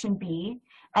is section B,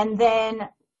 and then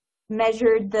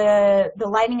measured the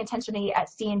lighting intensity at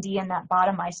C and D in that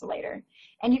bottom isolator.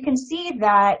 And you can see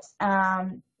that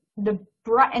and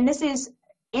this is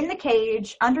in the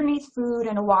cage, underneath food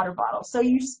and a water bottle. So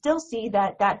you still see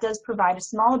that that does provide a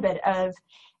small bit of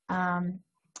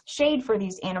shade for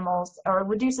these animals, or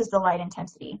reduces the light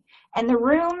intensity. And the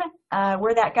room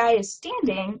where that guy is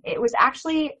standing, it was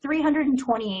actually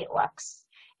 328 lux.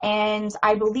 And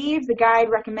I believe the guide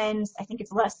recommends, I think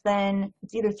it's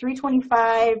it's either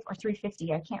 325 or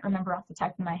 350, I can't remember off the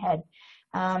top of my head,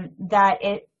 that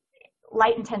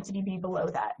light intensity be below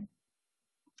that.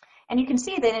 And you can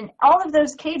see that in all of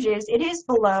those cages, it is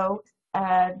below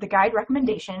the guide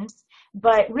recommendations,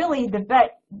 but really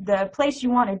the place you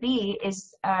want to be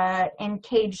is in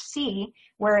cage C,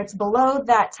 where it's below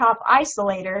that top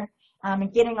isolator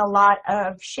and getting a lot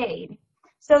of shade.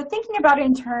 So thinking about it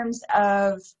in terms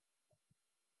of,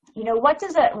 what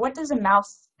does a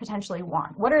mouse potentially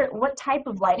want? What type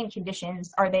of lighting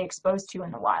conditions are they exposed to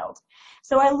in the wild?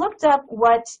 So I looked up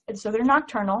so they're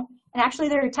nocturnal, and actually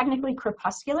they're technically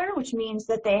crepuscular, which means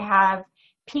that they have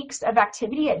peaks of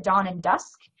activity at dawn and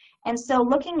dusk. And so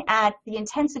looking at the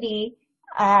intensity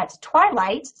at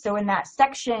twilight, so in that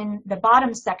section, the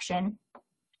bottom section,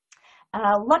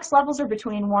 lux levels are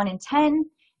between 1 and 10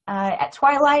 at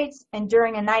twilight, and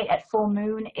during a night at full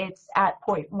moon, it's at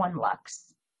 0.1 lux.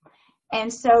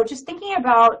 And so just thinking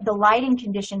about the lighting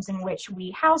conditions in which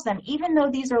we house them, even though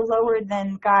these are lower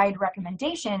than guide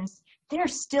recommendations, they're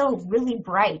still really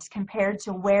bright compared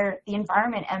to where the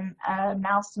environment a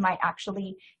mouse might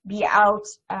actually be out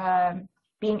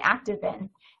being active in.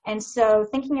 And so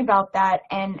thinking about that,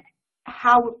 and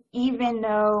how even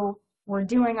though we're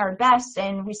doing our best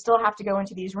and we still have to go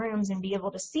into these rooms and be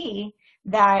able to see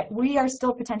that we are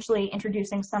still potentially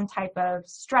introducing some type of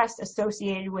stress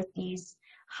associated with these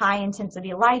high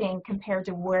intensity lighting compared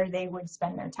to where they would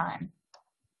spend their time.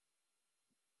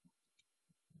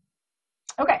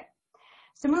 Okay,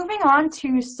 so moving on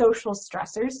to social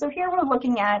stressors. So here we're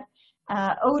looking at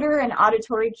odor and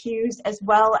auditory cues, as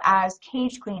well as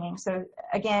cage cleaning. So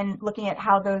again, looking at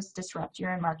how those disrupt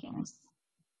urine markings.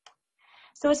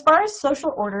 So as far as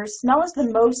social orders, smell is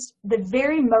the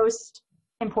very most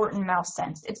important mouse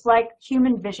sense. It's like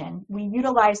human vision. We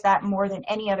utilize that more than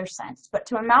any other sense, but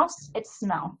to a mouse, it's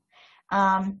smell.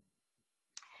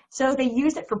 So they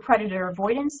use it for predator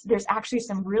avoidance. There's actually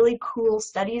some really cool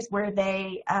studies where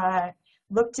they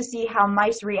looked to see how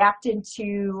mice reacted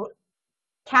to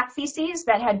cat feces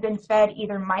that had been fed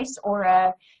either mice or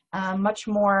a much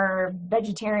more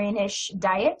vegetarian-ish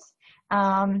diet.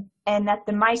 And that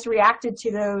the mice reacted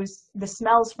to the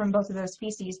smells from both of those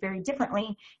feces very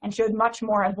differently, and showed much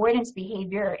more avoidance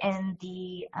behavior in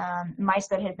the mice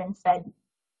that had been fed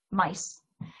mice,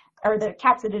 or the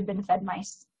cats that had been fed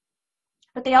mice.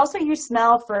 But they also use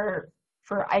smell for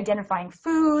identifying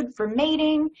food, for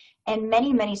mating, and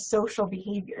many, many social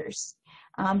behaviors.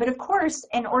 But of course,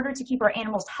 in order to keep our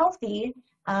animals healthy,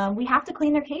 we have to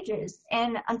clean their cages.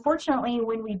 And unfortunately,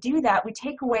 when we do that, we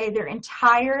take away their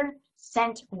entire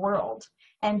scent world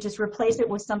and just replace it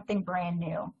with something brand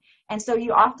new. And so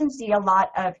you often see a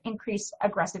lot of increased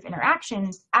aggressive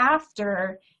interactions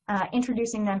after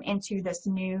introducing them into this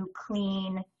new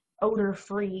clean,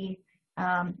 odor-free,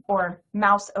 or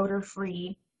mouse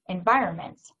odor-free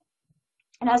environment.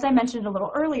 And as I mentioned a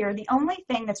little earlier, the only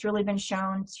thing that's really been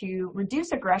shown to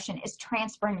reduce aggression is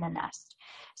transferring the nest.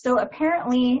 So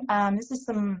apparently, this is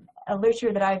some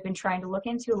literature that I've been trying to look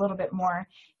into a little bit more,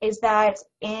 is that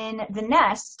in the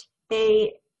nest,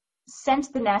 they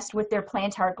scent the nest with their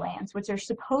plantar glands, which are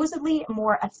supposedly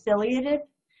more affiliative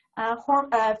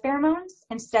pheromones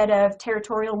instead of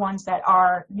territorial ones that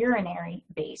are urinary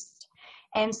based.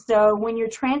 And so when you're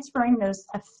transferring those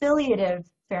affiliative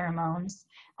pheromones,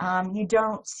 you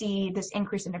don't see this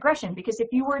increase in aggression, because if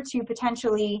you were to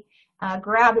potentially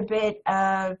grab a bit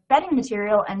of bedding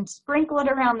material and sprinkle it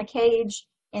around the cage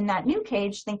in that new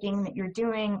cage, thinking that you're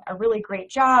doing a really great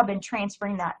job in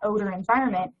transferring that odor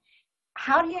environment,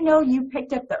 how do you know you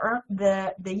picked up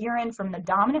the urine from the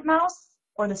dominant mouse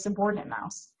or the subordinate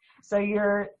mouse? So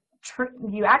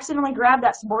you accidentally grab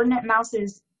that subordinate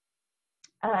mouse's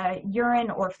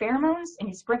urine or pheromones and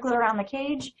you sprinkle it around the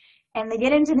cage, and they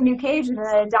get into the new cage and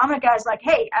the dominant guy's like,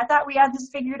 hey, I thought we had this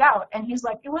figured out. And he's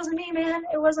like, it wasn't me, man,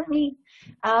 it wasn't me.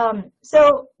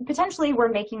 So potentially we're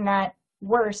making that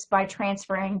worse by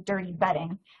transferring dirty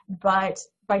bedding, but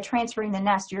by transferring the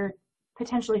nest, you're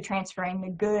potentially transferring the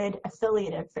good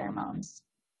affiliative pheromones.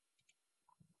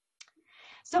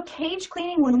 So cage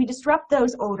cleaning, when we disrupt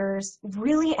those odors,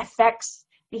 really affects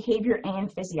behavior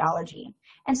and physiology.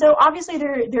 And so obviously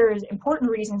there's important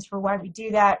reasons for why we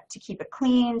do that, to keep it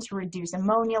clean, to reduce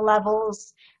ammonia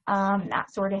levels,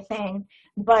 that sort of thing.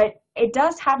 But it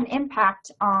does have an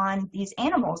impact on these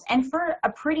animals, and for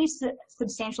a pretty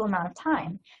substantial amount of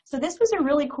time. So this was a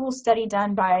really cool study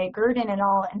done by Gurdon et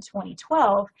al. In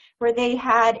 2012, where they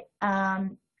had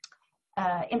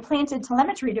implanted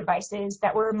telemetry devices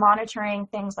that were monitoring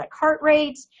things like heart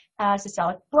rate,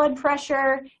 systolic blood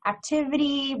pressure,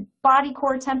 activity, body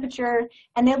core temperature,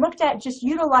 and they looked at just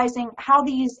utilizing how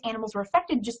these animals were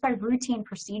affected just by routine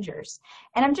procedures.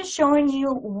 And I'm just showing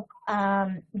you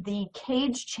the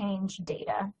cage change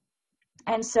data.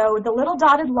 And so the little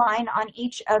dotted line on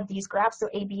each of these graphs, so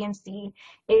A, B, and C,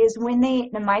 is when the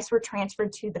mice were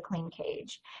transferred to the clean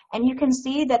cage. And you can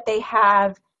see that they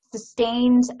have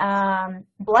sustained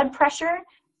blood pressure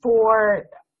for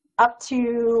up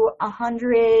to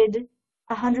 100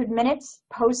 minutes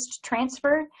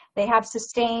post-transfer. They have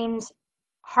sustained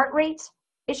heart rate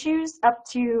issues up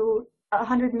to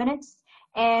 100 minutes,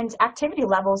 and activity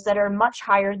levels that are much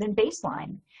higher than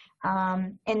baseline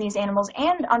in these animals.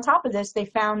 And on top of this, they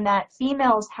found that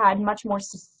females had much more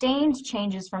sustained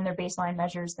changes from their baseline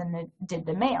measures than did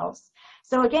the males.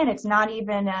 So again, it's not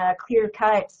even a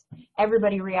clear-cut,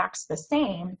 everybody reacts the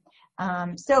same.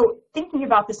 So thinking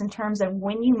about this in terms of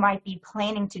when you might be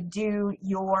planning to do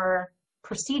your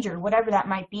procedure, whatever that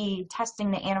might be, testing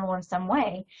the animal in some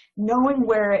way, knowing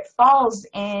where it falls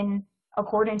in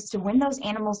accordance to when those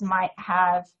animals might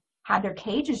have had their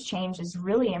cages changed is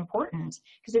really important.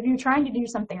 Because if you're trying to do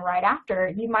something right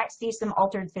after, you might see some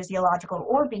altered physiological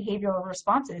or behavioral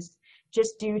responses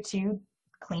just due to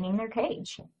cleaning their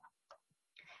cage.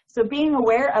 So being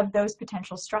aware of those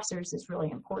potential stressors is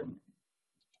really important.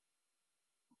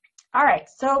 All right,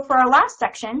 so for our last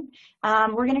section,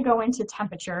 we're going to go into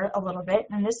temperature a little bit,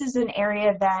 and this is an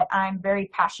area that I'm very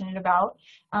passionate about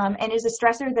and is a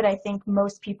stressor that I think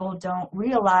most people don't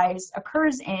realize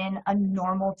occurs in a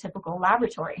normal, typical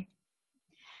laboratory.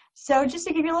 So just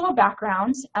to give you a little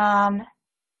background,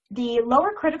 the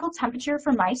lower critical temperature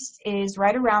for mice is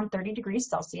right around 30 degrees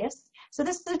Celsius. So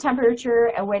this is a temperature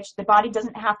at which the body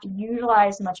doesn't have to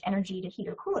utilize much energy to heat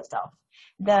or cool itself.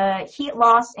 The heat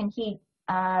loss and heat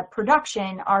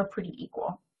production are pretty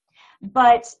equal.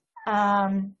 But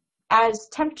as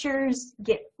temperatures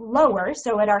get lower,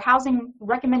 so at our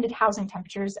recommended housing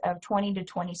temperatures of 20 to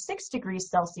 26 degrees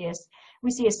Celsius,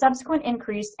 we see a subsequent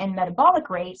increase in metabolic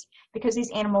rate because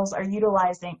these animals are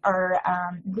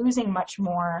losing much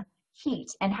more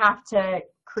heat and have to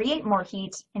create more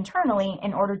heat internally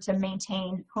in order to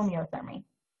maintain homeothermy.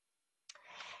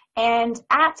 And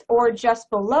at or just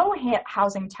below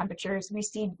housing temperatures, we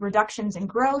see reductions in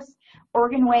growth,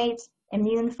 organ weight,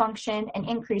 immune function, and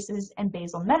increases in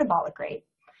basal metabolic rate.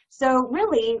 So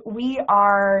really, we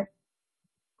are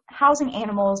housing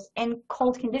animals in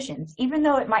cold conditions. Even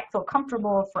though it might feel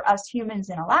comfortable for us humans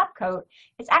in a lab coat,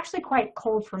 it's actually quite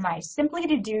cold for mice, simply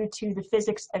due to the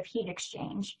physics of heat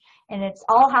exchange. And it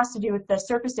all has to do with the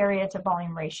surface area to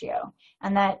volume ratio,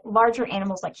 and that larger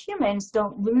animals like humans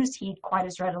don't lose heat quite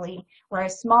as readily,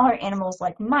 whereas smaller animals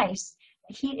like mice,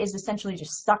 heat is essentially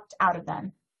just sucked out of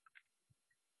them.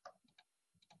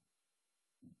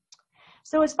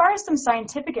 So as far as some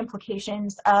scientific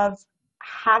implications of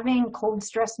having cold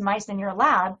stressed mice in your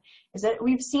lab, is that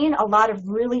we've seen a lot of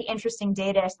really interesting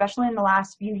data, especially in the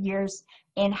last few years,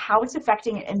 in how it's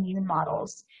affecting immune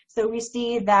models. So we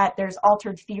see that there's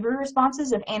altered fever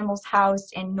responses of animals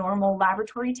housed in normal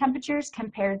laboratory temperatures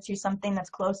compared to something that's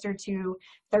closer to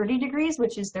 30 degrees,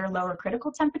 which is their lower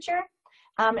critical temperature.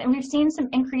 And we've seen some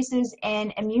increases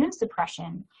in immune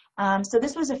suppression. So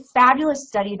this was a fabulous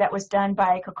study that was done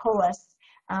by Kokolas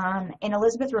in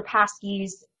Elizabeth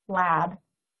Rapaski's lab.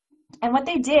 And what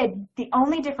they did, the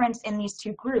only difference in these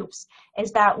two groups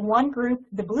is that one group,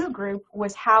 the blue group,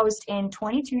 was housed in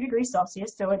 22 degrees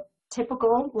Celsius, so a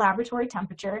typical laboratory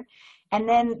temperature, and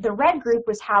then the red group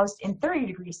was housed in 30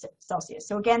 degrees Celsius.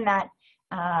 So again, that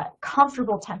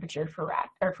comfortable temperature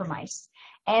for mice.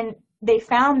 And they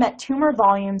found that tumor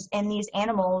volumes in these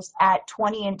animals at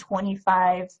 20 and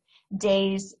 25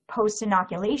 days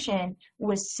post-inoculation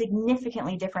was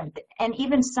significantly different. And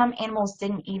even some animals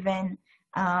didn't even,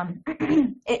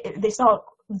 they saw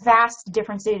vast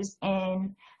differences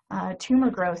in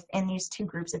tumor growth in these two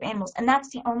groups of animals. And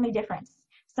that's the only difference.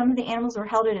 Some of the animals were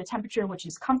held at a temperature which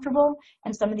is comfortable,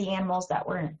 and some of the animals that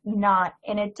were not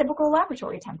in a typical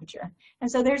laboratory temperature.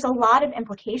 And so there's a lot of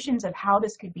implications of how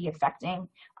this could be affecting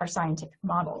our scientific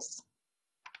models.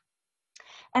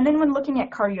 And then when looking at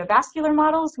cardiovascular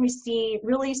models, we see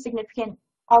really significant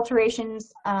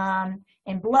alterations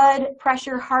in blood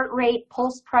pressure, heart rate,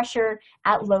 pulse pressure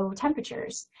at low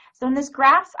temperatures. So in this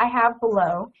graph I have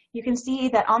below, you can see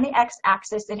that on the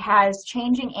x-axis it has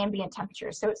changing ambient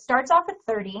temperature. So it starts off at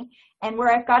 30, and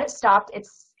where I've got it stopped,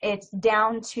 it's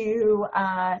down to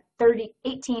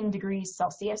 18 degrees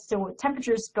Celsius. So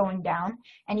temperature's going down,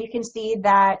 and you can see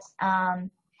that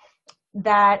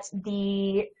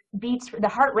the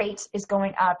heart rate is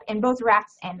going up in both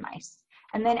rats and mice.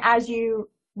 And then as you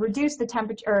reduce the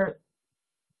temperature, or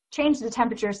change the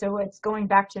temperature so it's going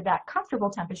back to that comfortable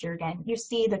temperature again, you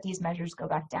see that these measures go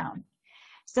back down.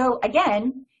 So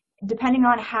again, depending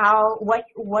on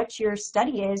what your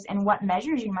study is and what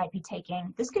measures you might be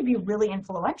taking, this could be really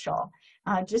influential,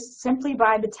 just simply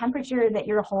by the temperature that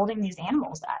you're holding these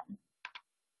animals at.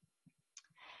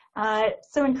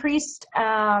 So increased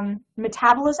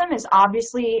metabolism is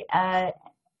obviously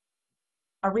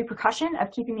a repercussion of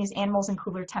keeping these animals in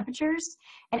cooler temperatures.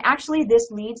 And actually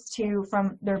this leads to,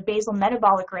 from their basal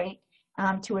metabolic rate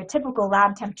to a typical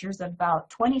lab temperatures of about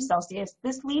 20 Celsius,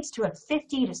 this leads to a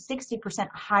 50 to 60%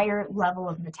 higher level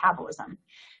of metabolism.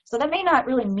 So that may not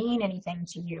really mean anything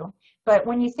to you, but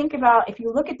when you think about, if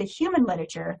you look at the human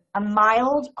literature, a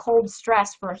mild cold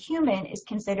stress for a human is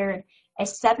considered a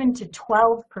 7 to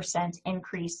 12%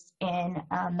 increase in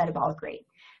metabolic rate.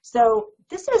 So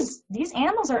these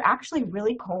animals are actually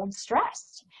really cold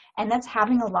stressed, and that's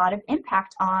having a lot of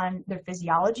impact on their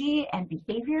physiology and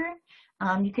behavior.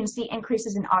 You can see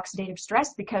increases in oxidative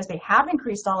stress because they have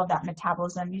increased all of that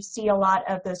metabolism. You see a lot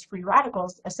of those free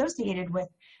radicals associated with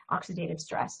oxidative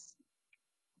stress.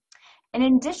 And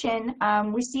in addition,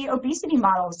 we see obesity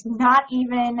models not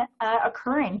even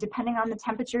occurring depending on the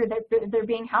temperature that they're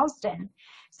being housed in.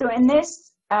 So in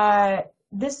this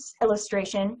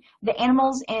illustration, the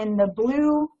animals in the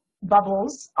blue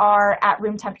bubbles are at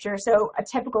room temperature, so a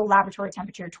typical laboratory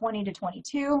temperature, 20 to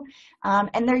 22,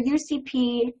 and they're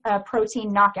UCP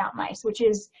protein knockout mice, which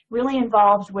is really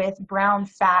involved with brown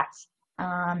fat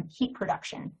heat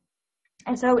production.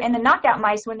 And so in the knockout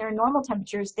mice, when they're in normal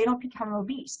temperatures, they don't become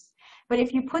obese. But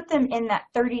if you put them in that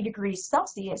 30 degrees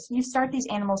Celsius, you start these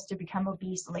animals to become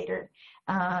obese later,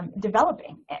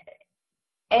 developing.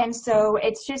 And so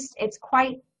it's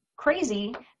quite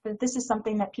crazy that this is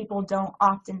something that people don't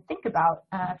often think about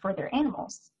for their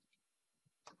animals.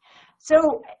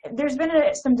 So there's been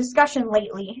some discussion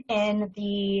lately in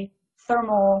the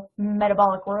thermal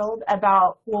metabolic world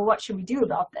about, well, what should we do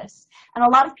about this? And a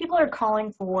lot of people are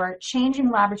calling for changing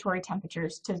laboratory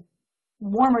temperatures to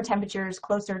warmer temperatures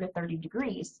closer to 30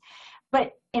 degrees.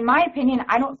 But in my opinion,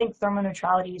 I don't think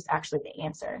thermoneutrality is actually the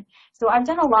answer. So I've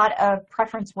done a lot of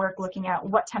preference work looking at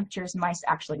what temperatures mice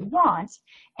actually want.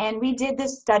 And we did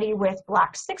this study with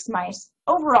black 6 mice.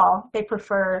 Overall, they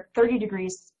prefer 30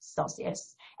 degrees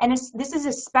Celsius. And this is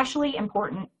especially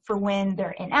important for when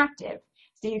they're inactive.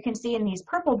 So you can see in these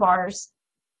purple bars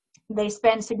they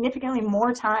spend significantly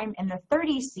more time in the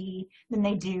 30°C than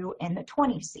they do in the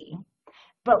 20°C.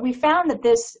 But we found that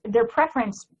their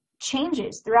preference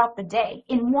changes throughout the day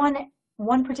in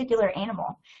one particular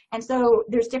animal. And so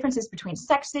there's differences between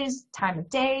sexes, time of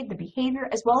day, the behavior,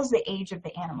 as well as the age of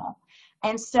the animal.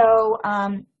 And so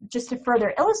just to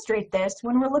further illustrate this,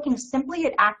 when we're looking simply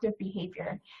at active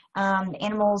behavior,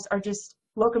 animals are just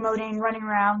locomoting, running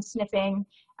around, sniffing,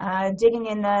 digging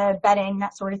in the bedding,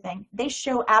 that sort of thing. They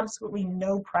show absolutely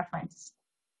no preference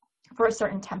for a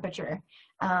certain temperature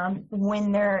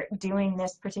when they're doing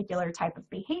this particular type of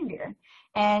behavior.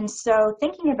 And so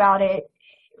thinking about it,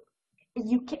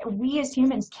 we as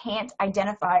humans can't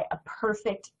identify a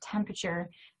perfect temperature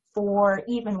for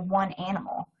even one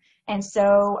animal. And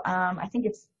so I think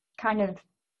it's kind of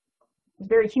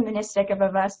very humanistic of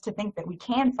us to think that we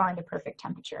can find a perfect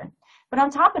temperature. But on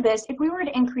top of this, if we were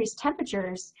to increase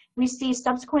temperatures, we see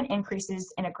subsequent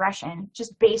increases in aggression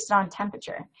just based on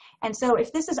temperature. And so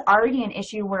if this is already an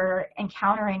issue we're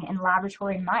encountering in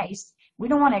laboratory mice, we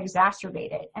don't want to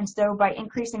exacerbate it. And so by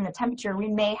increasing the temperature, we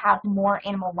may have more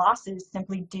animal losses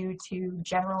simply due to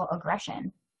general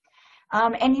aggression.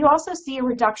 And you also see a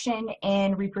reduction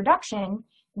in reproduction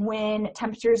when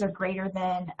temperatures are greater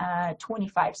than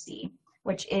 25°C,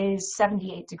 which is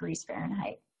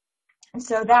 78°F. And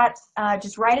so that's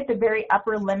just right at the very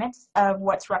upper limits of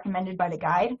what's recommended by the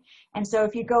guide. And so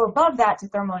if you go above that to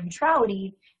thermal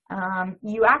neutrality,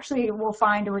 you actually will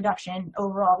find a reduction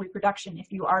overall reproduction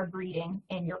if you are breeding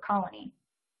in your colony.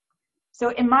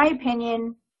 So in my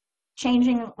opinion,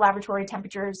 changing laboratory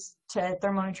temperatures to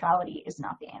thermal neutrality is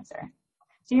not the answer.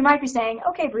 So you might be saying,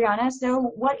 okay, Brianna, so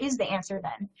what is the answer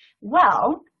then?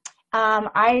 Well,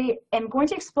 I am going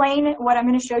to explain what I'm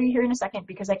going to show you here in a second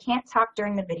because I can't talk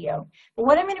during the video. But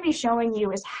what I'm going to be showing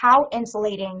you is how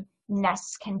insulating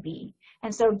nests can be.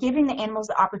 And so giving the animals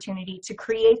the opportunity to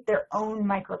create their own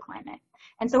microclimate.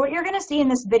 And so what you're going to see in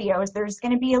this video is there's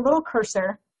going to be a little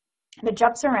cursor that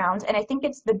jumps around, and I think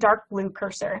it's the dark blue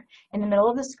cursor in the middle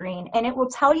of the screen, and it will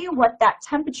tell you what that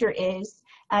temperature is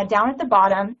down at the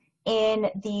bottom in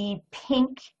the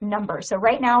pink number. So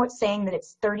right now it's saying that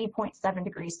it's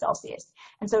 30.7°C.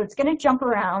 And so it's going to jump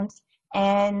around,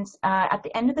 and at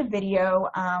the end of the video,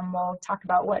 we'll talk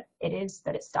about what it is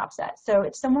that it stops at. So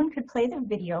if someone could play the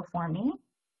video for me.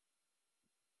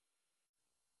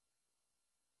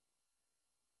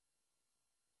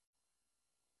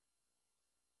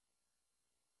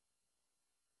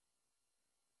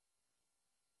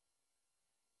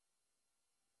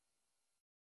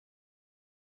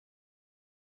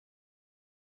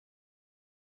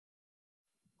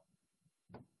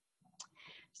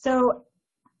 So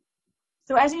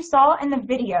as you saw in the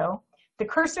video, the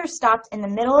cursor stopped in the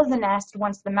middle of the nest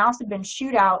once the mouse had been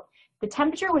shooed out. The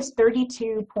temperature was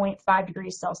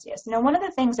 32.5°C. Now, one of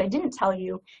the things I didn't tell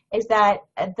you is that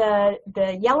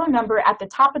the yellow number at the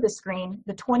top of the screen,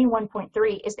 the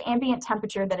 21.3, is the ambient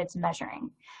temperature that it's measuring.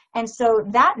 And so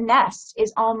that nest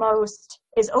is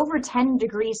over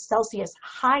 10°C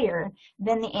higher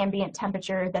than the ambient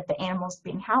temperature that the animal's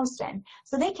being housed in.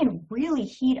 So they can really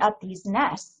heat up these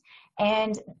nests.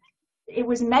 And it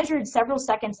was measured several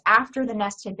seconds after the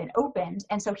nest had been opened,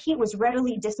 and so heat was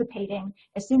readily dissipating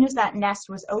as soon as that nest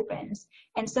was opened.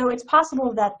 And so it's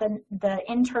possible that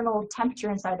the internal temperature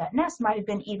inside that nest might have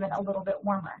been even a little bit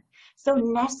warmer. So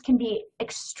nests can be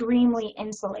extremely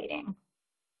insulating.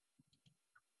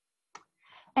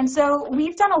 And so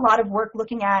we've done a lot of work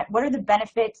looking at what are the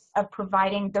benefits of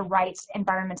providing the right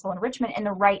environmental enrichment and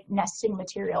the right nesting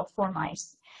material for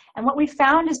mice. And what we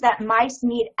found is that mice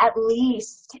need at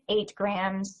least 8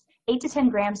 to 10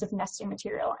 grams of nesting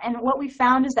material. And what we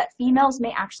found is that females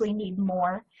may actually need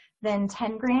more than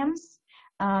 10 grams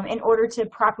in order to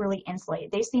properly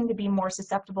insulate. They seem to be more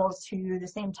susceptible to the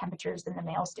same temperatures than the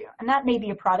males do. And that may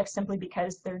be a product simply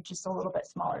because they're just a little bit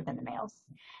smaller than the males.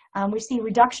 We see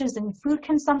reductions in food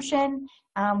consumption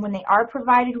when they are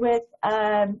provided with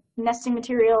nesting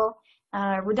material,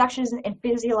 reductions in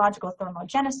physiological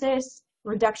thermogenesis,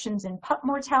 reductions in pup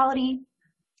mortality,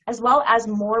 as well as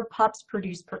more pups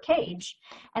produced per cage.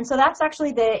 And so that's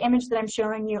actually the image that I'm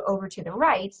showing you over to the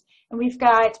right. And we've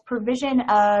got provision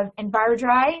of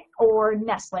EnviroDry or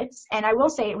nestlets, and I will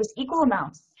say it was equal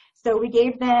amounts. So we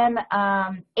gave them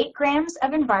 8 grams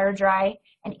of EnviroDry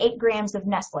and 8 grams of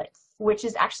nestlets, which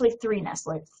is actually 3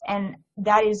 nestlets, and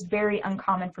that is very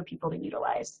uncommon for people to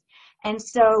utilize. And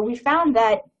so we found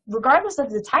that regardless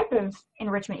of the type of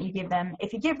enrichment you give them,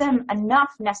 if you give them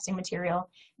enough nesting material,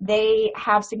 they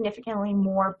have significantly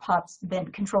more pups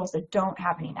than controls that don't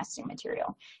have any nesting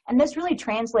material. And this really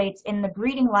translates in the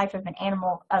breeding life of an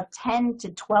animal of 10 to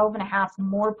 12 and a half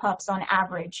more pups on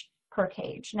average per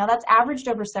cage. Now that's averaged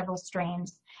over several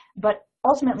strains, but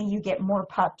ultimately you get more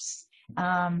pups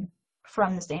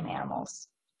from the same animals.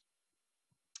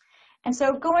 And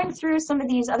so going through some of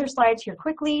these other slides here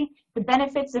quickly, the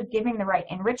benefits of giving the right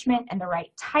enrichment and the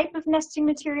right type of nesting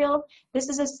material. This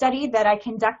is a study that I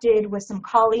conducted with some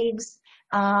colleagues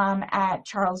at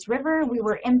Charles River. We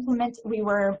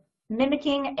were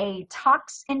mimicking a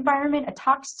tox environment, a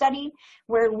tox study,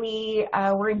 where we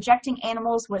were injecting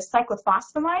animals with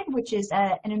cyclophosphamide, which is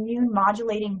an immune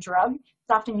modulating drug. It's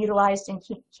often utilized in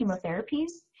chemotherapies.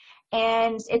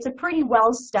 And it's a pretty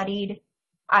well studied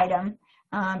item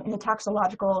in the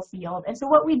toxicological field. And so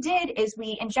what we did is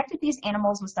we injected these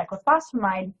animals with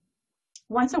cyclophosphamide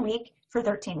once a week for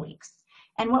 13 weeks.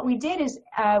 And what we did is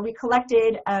we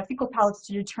collected fecal pellets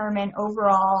to determine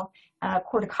overall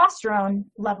corticosterone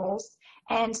levels.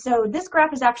 And so this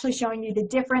graph is actually showing you the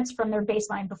difference from their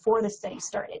baseline before the study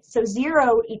started. So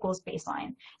 0 equals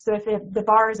baseline. So if the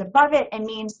bar is above it, it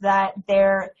means that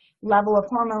their level of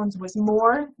hormones was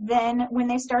more than when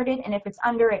they started, and if it's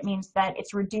under, it means that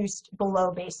it's reduced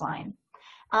below baseline.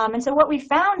 And so what we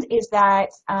found is that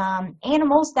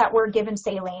animals that were given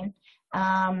saline,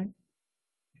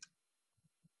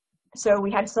 so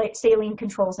we had saline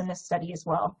controls in this study as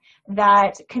well,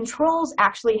 that controls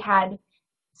actually had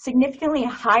significantly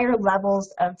higher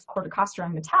levels of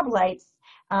corticosterone metabolites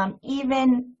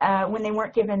even when they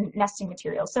weren't given nesting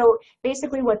material. So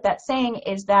basically what that's saying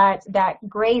is that that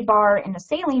gray bar in the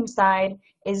saline side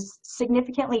is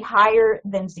significantly higher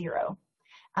than 0.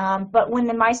 But when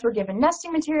the mice were given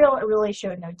nesting material, it really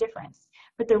showed no difference.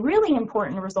 But the really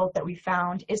important result that we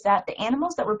found is that the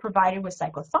animals that were provided with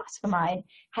cyclophosphamide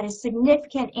had a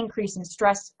significant increase in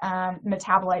stress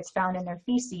metabolites found in their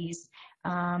feces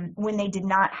when they did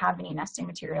not have any nesting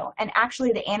material. And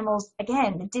actually the animals,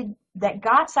 again, that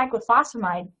got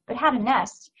cyclophosphamide but had a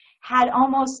nest had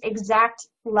almost exact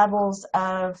levels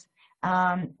of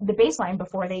the baseline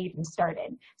before they even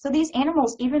started. So these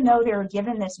animals, even though they were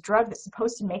given this drug that's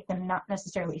supposed to make them not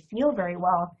necessarily feel very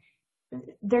well,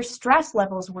 their stress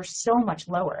levels were so much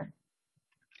lower.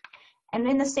 And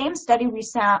in the same study,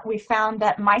 we found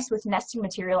that mice with nesting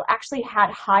material actually had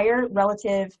higher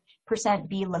relative %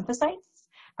 B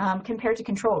lymphocytes compared to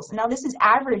controls. Now this is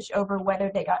averaged over whether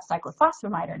they got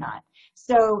cyclophosphamide or not.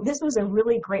 So this was a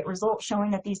really great result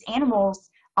showing that these animals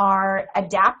are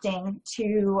adapting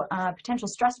to potential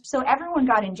stress. So everyone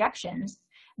got injections,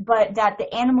 but that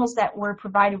the animals that were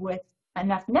provided with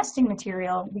enough nesting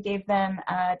material, we gave them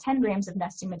 10 grams of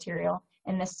nesting material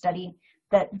in this study,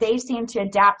 that they seem to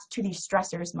adapt to these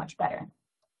stressors much better.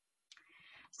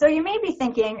 So you may be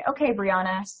thinking, okay,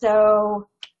 Brianna, so,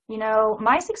 you know,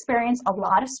 mice experience a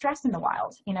lot of stress in the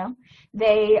wild, you know.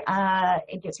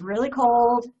 It gets really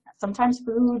cold, sometimes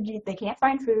food, they can't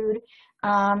find food.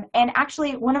 And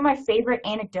actually, one of my favorite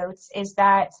anecdotes is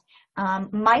that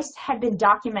mice have been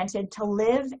documented to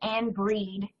live and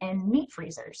breed in meat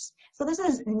freezers. So this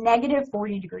is negative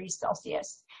 40 degrees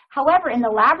Celsius. However, in the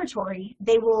laboratory,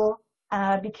 they will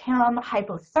become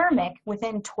hypothermic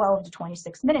within 12 to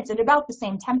 26 minutes at about the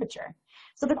same temperature.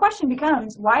 So the question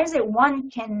becomes, why is it one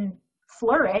can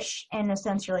flourish in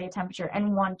essentially a temperature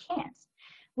and one can't?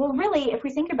 Well, really, if we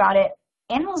think about it,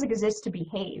 animals exist to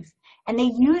behave, and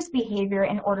they use behavior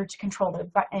in order to control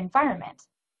the environment.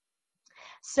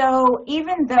 So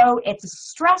even though it's a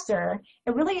stressor,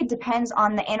 it really depends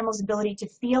on the animal's ability to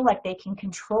feel like they can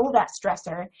control that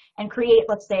stressor and create,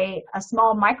 let's say, a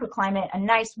small microclimate, a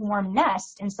nice warm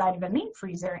nest inside of a meat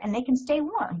freezer, and they can stay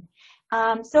warm.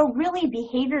 So really,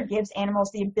 behavior gives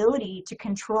animals the ability to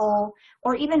control,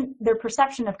 or even their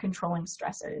perception of controlling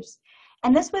stressors.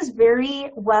 And this was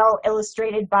very well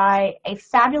illustrated by a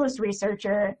fabulous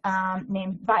researcher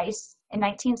named Weiss in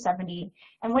 1970.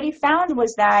 And what he found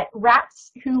was that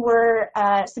rats who were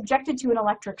subjected to an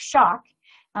electric shock,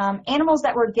 animals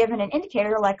that were given an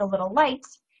indicator like a little light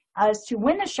as to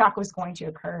when the shock was going to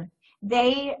occur,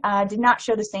 they did not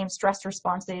show the same stress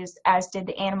responses as did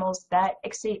the animals that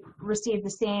received the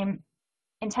same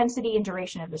intensity and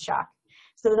duration of the shock.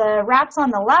 So the rats on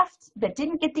the left that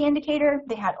didn't get the indicator,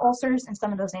 they had ulcers and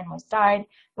some of those animals died,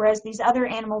 whereas these other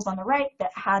animals on the right that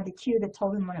had the cue that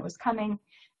told them when it was coming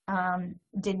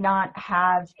did not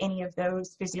have any of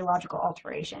those physiological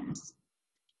alterations.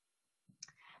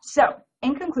 So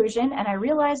in conclusion, and I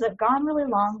realize I've gone really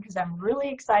long because I'm really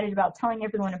excited about telling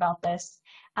everyone about this,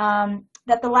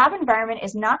 that the lab environment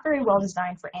is not very well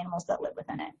designed for animals that live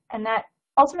within it, and that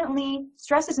ultimately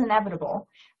stress is inevitable.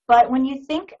 But when you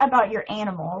think about your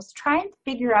animals, try and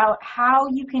figure out how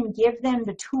you can give them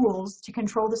the tools to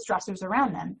control the stressors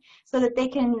around them so that they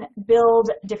can build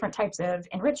different types of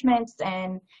enrichments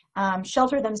and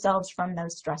shelter themselves from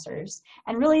those stressors.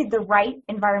 And really the right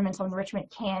environmental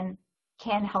enrichment can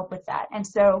help with that. And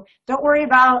so don't worry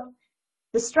about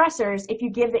the stressors if you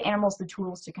give the animals the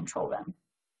tools to control them.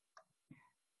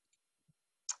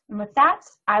 And with that,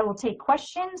 I will take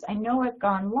questions. I know I've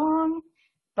gone long,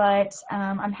 but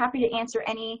I'm happy to answer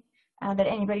any that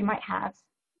anybody might have.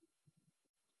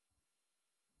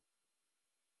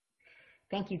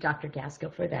 Thank you, Dr.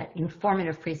 Gaskill, for that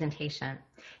informative presentation.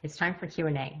 It's time for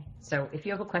Q&A. So if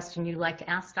you have a question you'd like to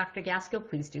ask Dr. Gaskill,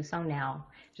 please do so now.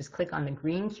 Just click on the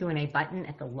green Q&A button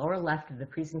at the lower left of the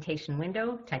presentation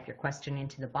window, type your question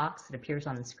into the box that appears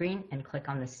on the screen, and click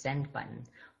on the send button.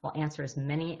 We'll answer as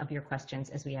many of your questions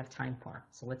as we have time for.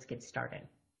 So let's get started.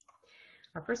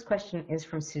 Our first question is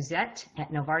from Suzette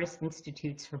at Novartis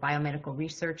Institutes for Biomedical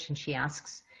Research, and she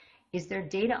asks, is there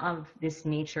data of this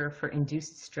nature for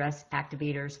induced stress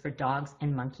activators for dogs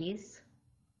and monkeys?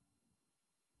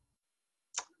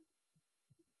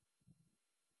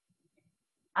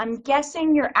 I'm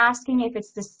guessing you're asking if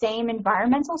it's the same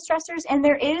environmental stressors, and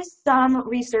there is some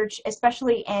research,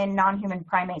 especially in non-human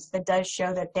primates, that does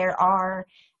show that there are,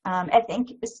 I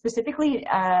think specifically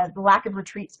the lack of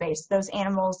retreat space. Those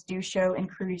animals do show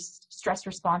increased stress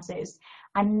responses.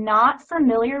 I'm not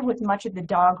familiar with much of the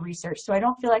dog research, so I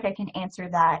don't feel like I can answer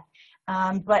that.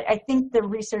 But I think the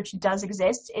research does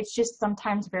exist. It's just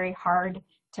sometimes very hard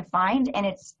to find, and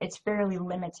it's fairly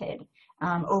limited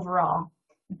overall.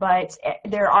 But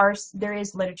there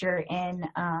is literature in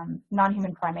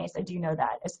non-human primates. I do know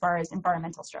that as far as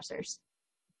environmental stressors.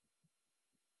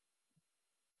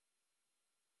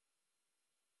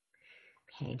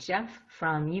 Okay, Jeff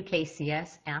from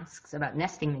UKCS asks about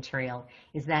nesting material.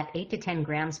 Is that 8 to 10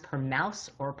 grams per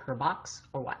mouse or per box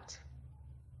or what?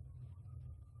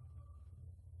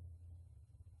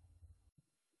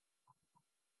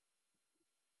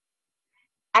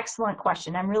 Excellent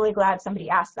question. I'm really glad somebody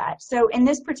asked that. So in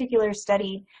this particular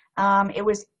study, it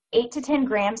was 8 to 10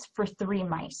 grams for 3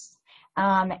 mice.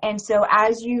 And so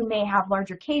as you may have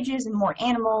larger cages and more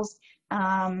animals,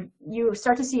 you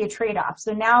start to see a trade-off.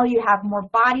 So now you have more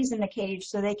bodies in the cage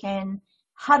so they can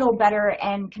huddle better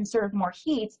and conserve more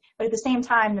heat, but at the same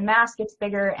time the mass gets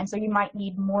bigger, and so you might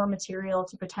need more material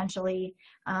to potentially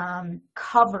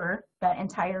cover that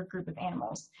entire group of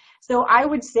animals. So I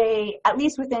would say, at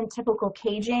least within typical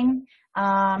caging,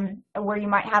 where you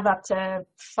might have up to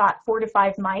 4 to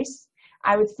 5 mice,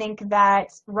 I would think that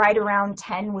right around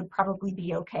 10 would probably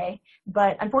be okay.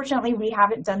 But unfortunately, we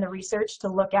haven't done the research to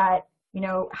look at,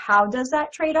 how does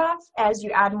that trade off? As you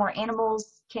add more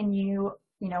animals,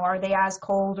 are they as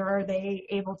cold, or are they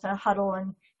able to huddle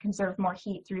and conserve more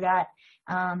heat through that?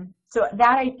 So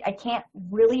that I can't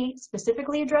really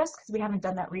specifically address because we haven't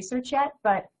done that research yet,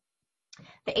 but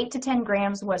the 8 to 10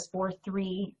 grams was for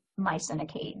 3 mice in a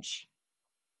cage.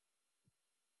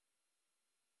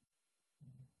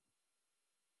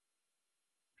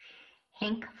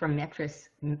 Hank from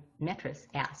Metris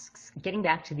asks, getting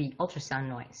back to the ultrasound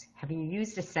noise, have you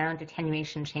used a sound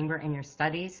attenuation chamber in your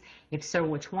studies? If so,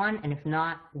 which one? And if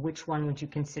not, which one would you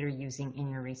consider using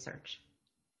in your research?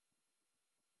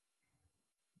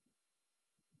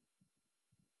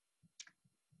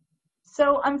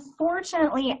 So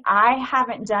unfortunately, I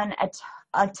haven't done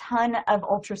a ton of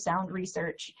ultrasound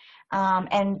research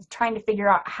and trying to figure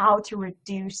out how to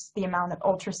reduce the amount of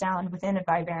ultrasound within a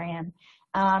vivarium.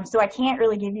 So I can't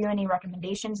really give you any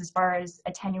recommendations as far as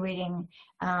attenuating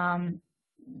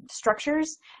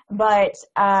structures, but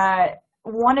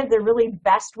one of the really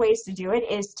best ways to do it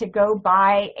is to go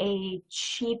buy a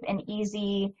cheap and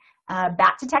easy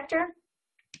bat detector.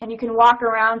 And you can walk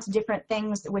around to different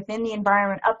things within the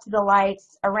environment, up to the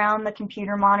lights, around the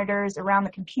computer monitors, around the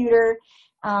computer,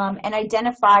 and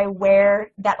identify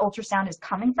where that ultrasound is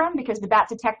coming from, because the bat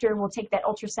detector will take that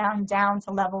ultrasound down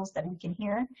to levels that we can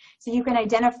hear. So you can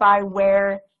identify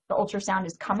where the ultrasound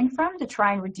is coming from to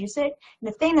try and reduce it. And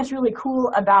the thing that's really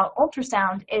cool about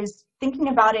ultrasound is thinking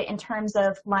about it in terms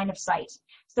of line of sight.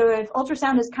 So if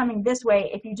ultrasound is coming this way,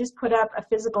 if you just put up a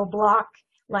physical block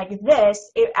like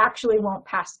this, it actually won't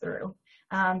pass through.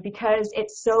 Because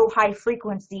it's so high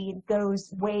frequency, those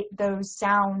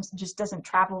sounds just doesn't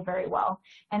travel very well.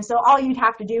 And so all you'd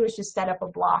have to do is just set up a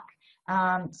block.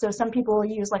 So some people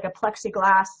use like a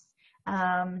plexiglass,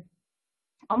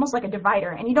 almost like a divider,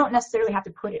 and you don't necessarily have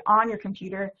to put it on your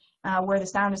computer where the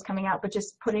sound is coming out, but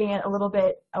just putting it a little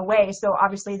bit away. So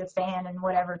obviously the fan and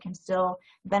whatever can still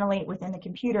ventilate within the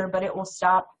computer, but it will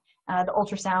stop the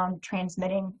ultrasound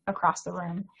transmitting across the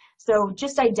room. So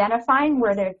just identifying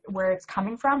where it's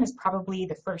coming from is probably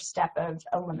the first step of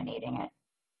eliminating it.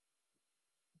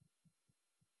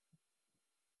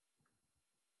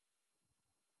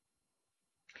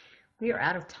 We are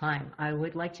out of time. I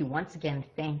would like to once again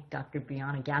thank Dr.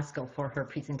 Brianna Gaskill for her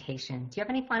presentation. Do you have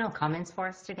any final comments for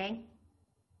us today?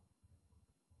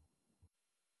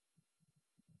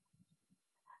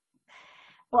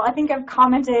 Well, I think I've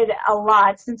commented a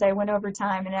lot since I went over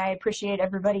time, and I appreciate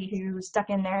everybody who stuck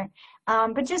in there.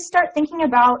 But just start thinking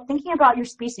about your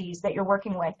species that you're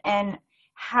working with and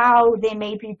how they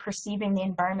may be perceiving the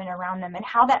environment around them and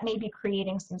how that may be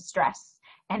creating some stress,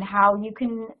 and how you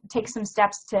can take some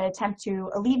steps to attempt to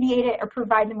alleviate it or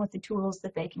provide them with the tools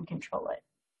that they can control it.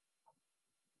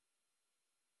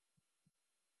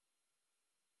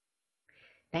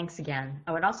 Thanks again.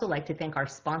 I would also like to thank our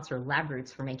sponsor,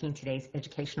 LabRoots, for making today's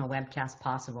educational webcast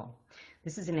possible.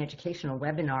 This is an educational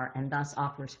webinar and thus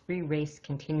offers free RACE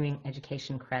continuing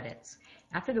education credits.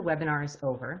 After the webinar is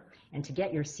over, and to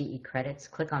get your CE credits,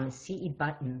 click on the CE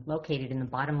button located in the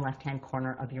bottom left-hand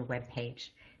corner of your web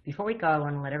page. Before we go, I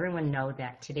want to let everyone know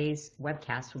that today's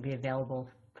webcast will be available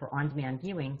for on-demand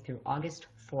viewing through August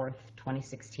 4th,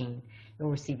 2016. You'll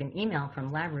receive an email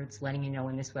from LabRoots letting you know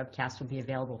when this webcast will be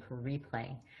available for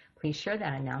replay. Please share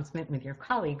that announcement with your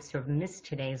colleagues who have missed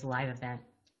today's live event.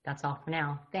 That's all for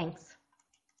now. Thanks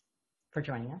for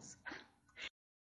joining us.